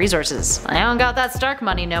 Talk about resources. I don't got that Stark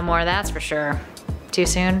money no more, that's for sure. Too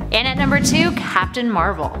soon? And at number 2, Captain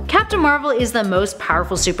Marvel. Captain Marvel is the most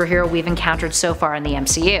powerful superhero we've encountered so far in the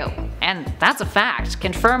MCU. And that's a fact,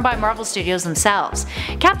 confirmed by Marvel Studios themselves.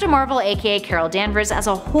 Captain Marvel, aka Carol Danvers, has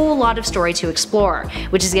a whole lot of story to explore,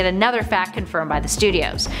 which is yet another fact confirmed by the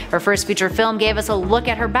studios. Her first feature film gave us a look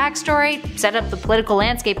at her backstory, set up the political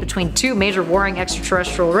landscape between two major warring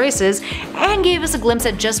extraterrestrial races, and gave us a glimpse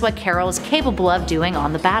at just what Carol is capable of doing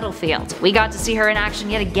on the battlefield. We got to see her in action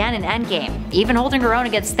yet again in Endgame, even holding her own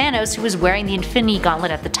against Thanos, who was wearing the Infinity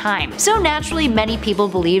Gauntlet at the time. So naturally, many people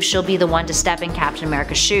believe she'll be the one to step in Captain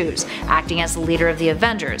America's shoes, acting as the leader of the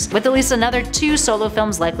Avengers, with at least another 2 solo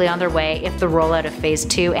films likely on their way if the rollout of Phase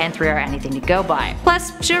 2 and 3 are anything to go by.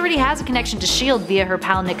 Plus, she already has a connection to S.H.I.E.L.D. via her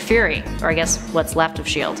pal Nick Fury, or I guess what's left of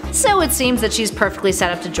S.H.I.E.L.D. So it seems that she's perfectly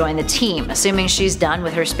set up to join the team, assuming she's done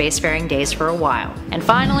with her spacefaring days for a while. And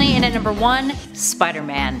finally, in at number 1,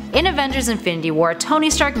 Spider-Man. In Avengers Infinity War,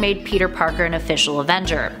 Tony Stark made Peter Parker an official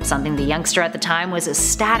Avenger, something the youngster at the time was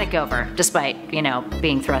ecstatic over, despite,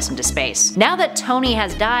 being thrust into space. Now that Tony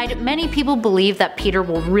has died, many people believe that Peter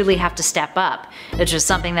will really have to step up, which is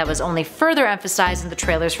something that was only further emphasized in the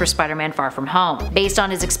trailers for Spider-Man Far From Home. Based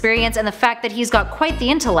on his experience and the fact that he's got quite the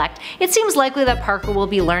intellect, it seems likely that Parker will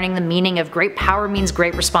be learning the meaning of great power means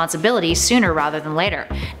great responsibility sooner rather than later,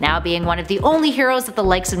 now being one of the only heroes that the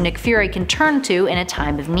likes of Nick Fury can turn to in a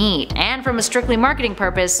time of need. And from a strictly marketing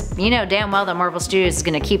purpose, you know damn well that Marvel Studios is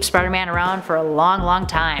going to keep Spider-Man around for a long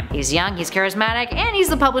time. He's young, he's charismatic, and he's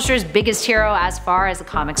the publisher's biggest hero as far as the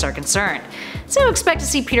comics are concerned. So expect to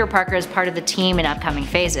see Peter Parker as part of the team in upcoming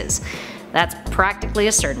phases. That's practically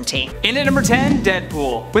a certainty. In at number 10,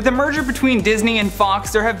 Deadpool. With the merger between Disney and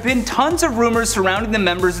Fox, there have been tons of rumors surrounding the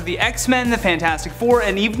members of the X-Men, the Fantastic Four,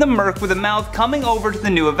 and even the Merc with a mouth coming over to the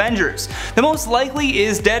new Avengers. The most likely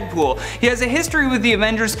is Deadpool. He has a history with the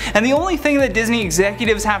Avengers, and the only thing that Disney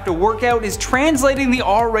executives have to work out is translating the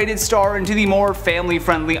R-rated star into the more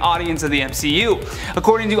family-friendly audience of the MCU.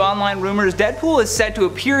 According to online rumors, Deadpool is set to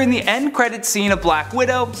appear in the end credits scene of Black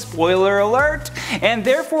Widow, spoiler alert, and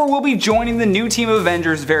therefore will be joining the new team of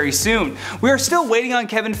Avengers very soon. We are still waiting on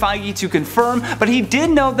Kevin Feige to confirm, but he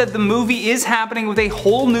did note that the movie is happening with a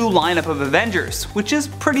whole new lineup of Avengers, which is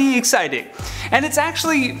pretty exciting. And it's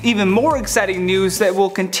actually even more exciting news that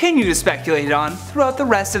we'll continue to speculate on throughout the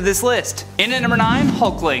rest of this list. In at number 9,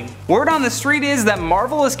 Hulkling. Word on the street is that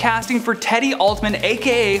Marvel is casting for Teddy Altman,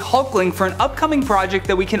 aka Hulkling, for an upcoming project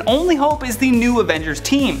that we can only hope is the new Avengers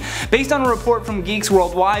team. Based on a report from Geeks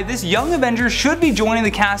Worldwide, this young Avenger should be joining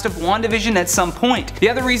the cast of WandaVision at some point. The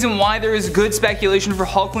other reason why there is good speculation for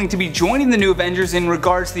Hulkling to be joining the new Avengers in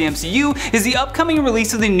regards to the MCU is the upcoming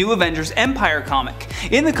release of the new Avengers Empire comic.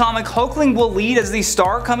 In the comic, Hulkling will lead as the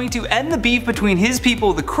star coming to end the beef between his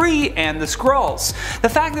people, the Kree, and the Skrulls. The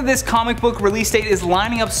fact that this comic book release date is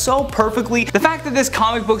lining up so perfectly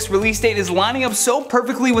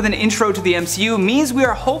with an intro to the MCU means we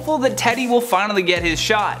are hopeful that Teddy will finally get his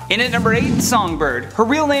shot. In at number 8, Songbird. Her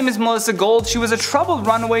real name is Melissa Gold. She was a troubled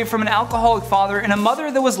runaway from an alcoholic father and a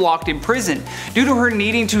mother that was locked in prison. Due to her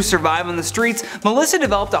needing to survive on the streets, Melissa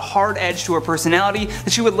developed a hard edge to her personality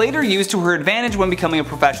that she would later use to her advantage when becoming a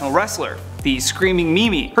professional wrestler, the Screaming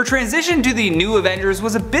Mimi. Her transition to the new Avengers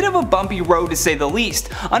was a bit of a bumpy road to say the least.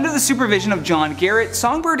 Under the supervision of John Garrett,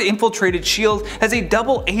 Songbird infiltrated S.H.I.E.L.D. as a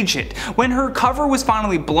double agent. When her cover was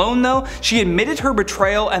finally blown though, she admitted her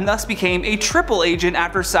betrayal and thus became a triple agent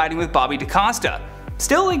after siding with Bobby DaCosta.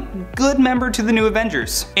 Still a good member to the new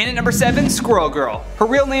Avengers. In at number 7, Squirrel Girl. Her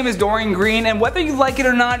real name is Doreen Green, and whether you like it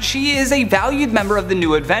or not, she is a valued member of the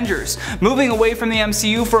new Avengers. Moving away from the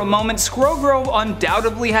MCU for a moment, Squirrel Girl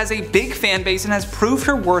undoubtedly has a big fan base and has proved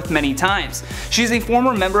her worth many times. She is a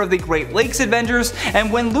former member of the Great Lakes Avengers,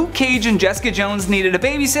 and when Luke Cage and Jessica Jones needed a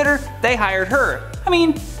babysitter, they hired her. I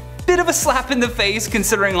mean, bit of a slap in the face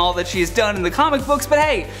considering all that she has done in the comic books, but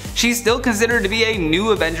hey, she's still considered to be a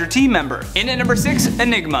new Avenger team member. In at number 6,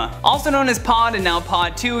 Enigma. Also known as Pod and now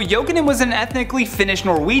Pod 2, Jokinen was an ethnically Finnish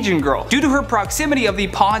Norwegian girl. Due to her proximity of the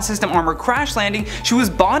Pod system armor crash landing, she was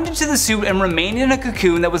bonded to the suit and remained in a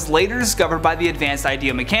cocoon that was later discovered by the Advanced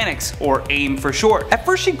Idea Mechanics, or AIM for short. At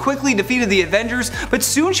first she quickly defeated the Avengers, but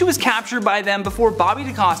soon she was captured by them before Bobby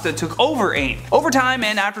DaCosta took over AIM. Over time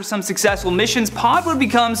and after some successful missions, Pod would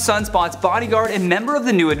become Sunspot's bodyguard and member of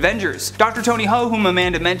the new Avengers. Dr. Tony Ho, whom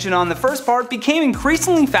Amanda mentioned on the first part, became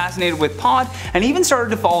increasingly fascinated with Pod and even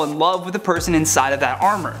started to fall in love with the person inside of that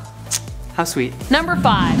armor. How sweet. Number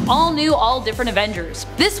 5. All new, all different Avengers.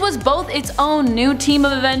 This was both its own new team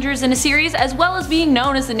of Avengers in a series as well as being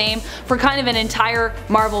known as the name for kind of an entire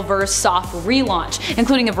Marvel-verse soft relaunch,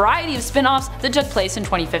 including a variety of spin-offs that took place in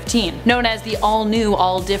 2015, known as the all new,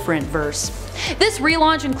 all different verse. This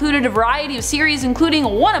relaunch included a variety of series, including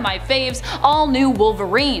one of my faves, All New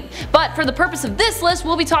Wolverine. But for the purpose of this list,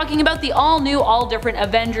 we'll be talking about the all new, all different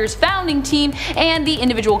Avengers founding team and the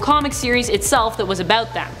individual comic series itself that was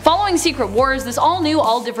about them. Following Secret Wars, this all new,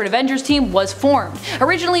 all different Avengers team was formed.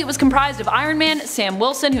 Originally it was comprised of Iron Man, Sam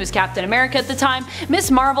Wilson, who was Captain America at the time,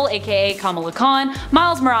 Miss Marvel aka Kamala Khan,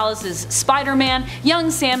 Miles Morales as Spider-Man,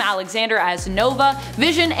 young Sam Alexander as Nova,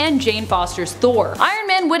 Vision, and Jane Foster's Thor. Iron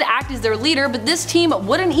Man would act as their leader, but this team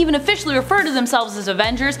wouldn't even officially refer to themselves as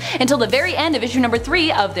Avengers until the very end of issue number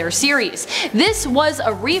 3 of their series. This was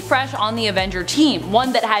a refresh on the Avenger team,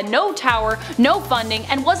 one that had no tower, no funding,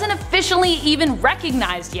 and wasn't officially even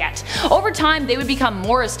recognized yet. Over time they would become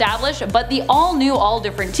more established, but the all new, all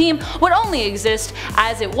different team would only exist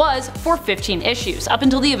as it was for 15 issues, up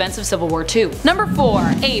until the events of Civil War II. Number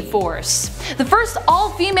 4. A-Force. The first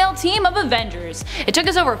all-female team of Avengers. It took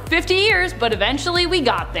us over 50 years, but eventually we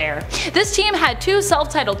got there. This team had 2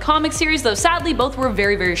 self-titled comic series, though sadly both were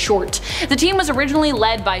very short. The team was originally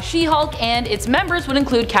led by She-Hulk, and its members would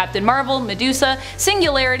include Captain Marvel, Medusa,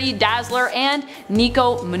 Singularity, Dazzler, and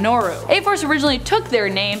Nico Minoru. A-Force originally took their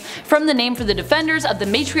name from the name for the defenders of the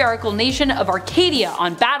matriarchal nation of Arcadia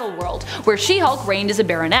on Battleworld, where She-Hulk reigned as a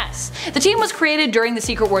baroness. The team was created during the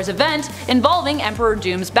Secret Wars event involving Emperor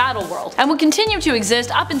Doom's Battleworld, and would continue to exist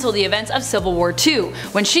up until the events of Civil War II,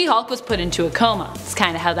 when She-Hulk was put into a coma. It's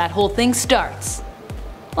kinda how that whole thing starts.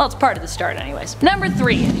 Well, it's part of the start anyways. Number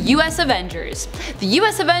 3. US Avengers. The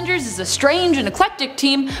US Avengers is a strange and eclectic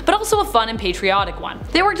team, but also a fun and patriotic one.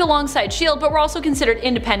 They worked alongside S.H.I.E.L.D. but were also considered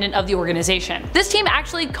independent of the organization. This team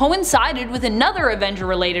actually coincided with another Avenger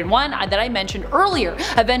related one that I mentioned earlier,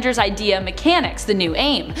 Avengers Idea Mechanics, the new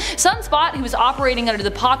AIM. Sunspot, who was operating under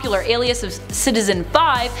the popular alias of Citizen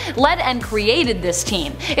 5, led and created this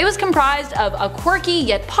team. It was comprised of a quirky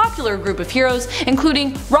yet popular group of heroes,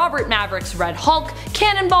 including Robert Maverick's Red Hulk,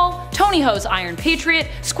 Cannonball, Tony Ho's Iron Patriot,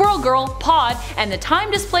 Squirrel Girl, Pod, and the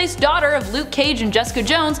time-displaced daughter of Luke Cage and Jessica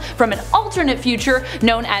Jones from an alternate future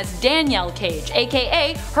known as Danielle Cage,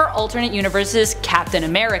 aka her alternate universe's Captain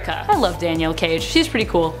America. I love Danielle Cage, she's pretty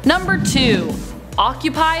cool. Number 2.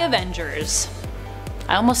 Occupy Avengers.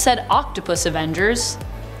 I almost said Octopus Avengers,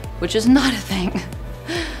 which is not a thing.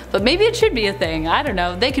 But maybe it should be a thing, I don't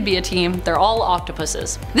know, they could be a team, they're all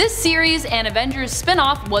octopuses. This series and Avengers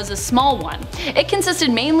spin-off was a small one. It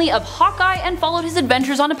consisted mainly of Hawkeye and followed his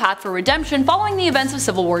adventures on a path for redemption following the events of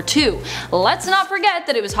Civil War II. Let's not forget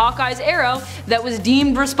that it was Hawkeye's arrow that was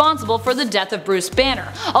deemed responsible for the death of Bruce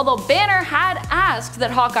Banner, although Banner had asked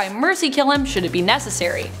that Hawkeye mercy kill him should it be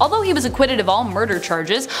necessary. Although he was acquitted of all murder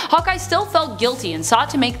charges, Hawkeye still felt guilty and sought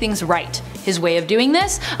to make things right. His way of doing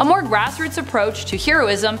this? A more grassroots approach to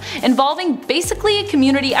heroism involving basically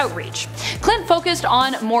community outreach. Clint focused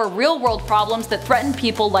on more real-world problems that threatened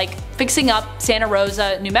people, like fixing up Santa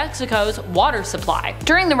Rosa, New Mexico's water supply.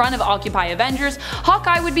 During the run of Occupy Avengers,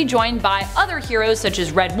 Hawkeye would be joined by other heroes such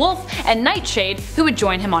as Red Wolf and Nightshade, who would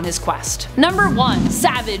join him on his quest. Number 1.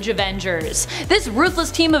 Savage Avengers. This ruthless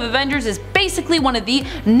team of Avengers is basically one of the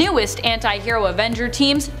newest anti-hero Avenger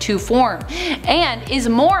teams to form, and is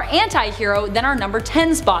more anti-hero than our number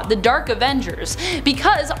 10 spot, the Dark Avengers,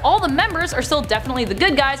 because all the members are still definitely the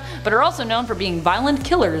good guys, but are also known for being violent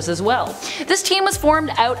killers as well. This team was formed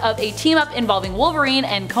out of a team-up involving Wolverine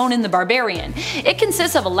and Conan the Barbarian. It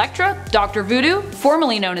consists of Elektra, Dr. Voodoo,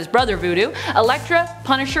 formerly known as Brother Voodoo, Elektra,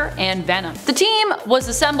 Punisher, and Venom. The team was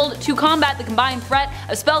assembled to combat the combined threat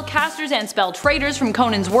of spellcasters and spell traders from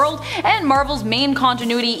Conan's world and Marvel's main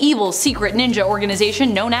continuity evil secret ninja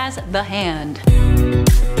organization known as The Hand.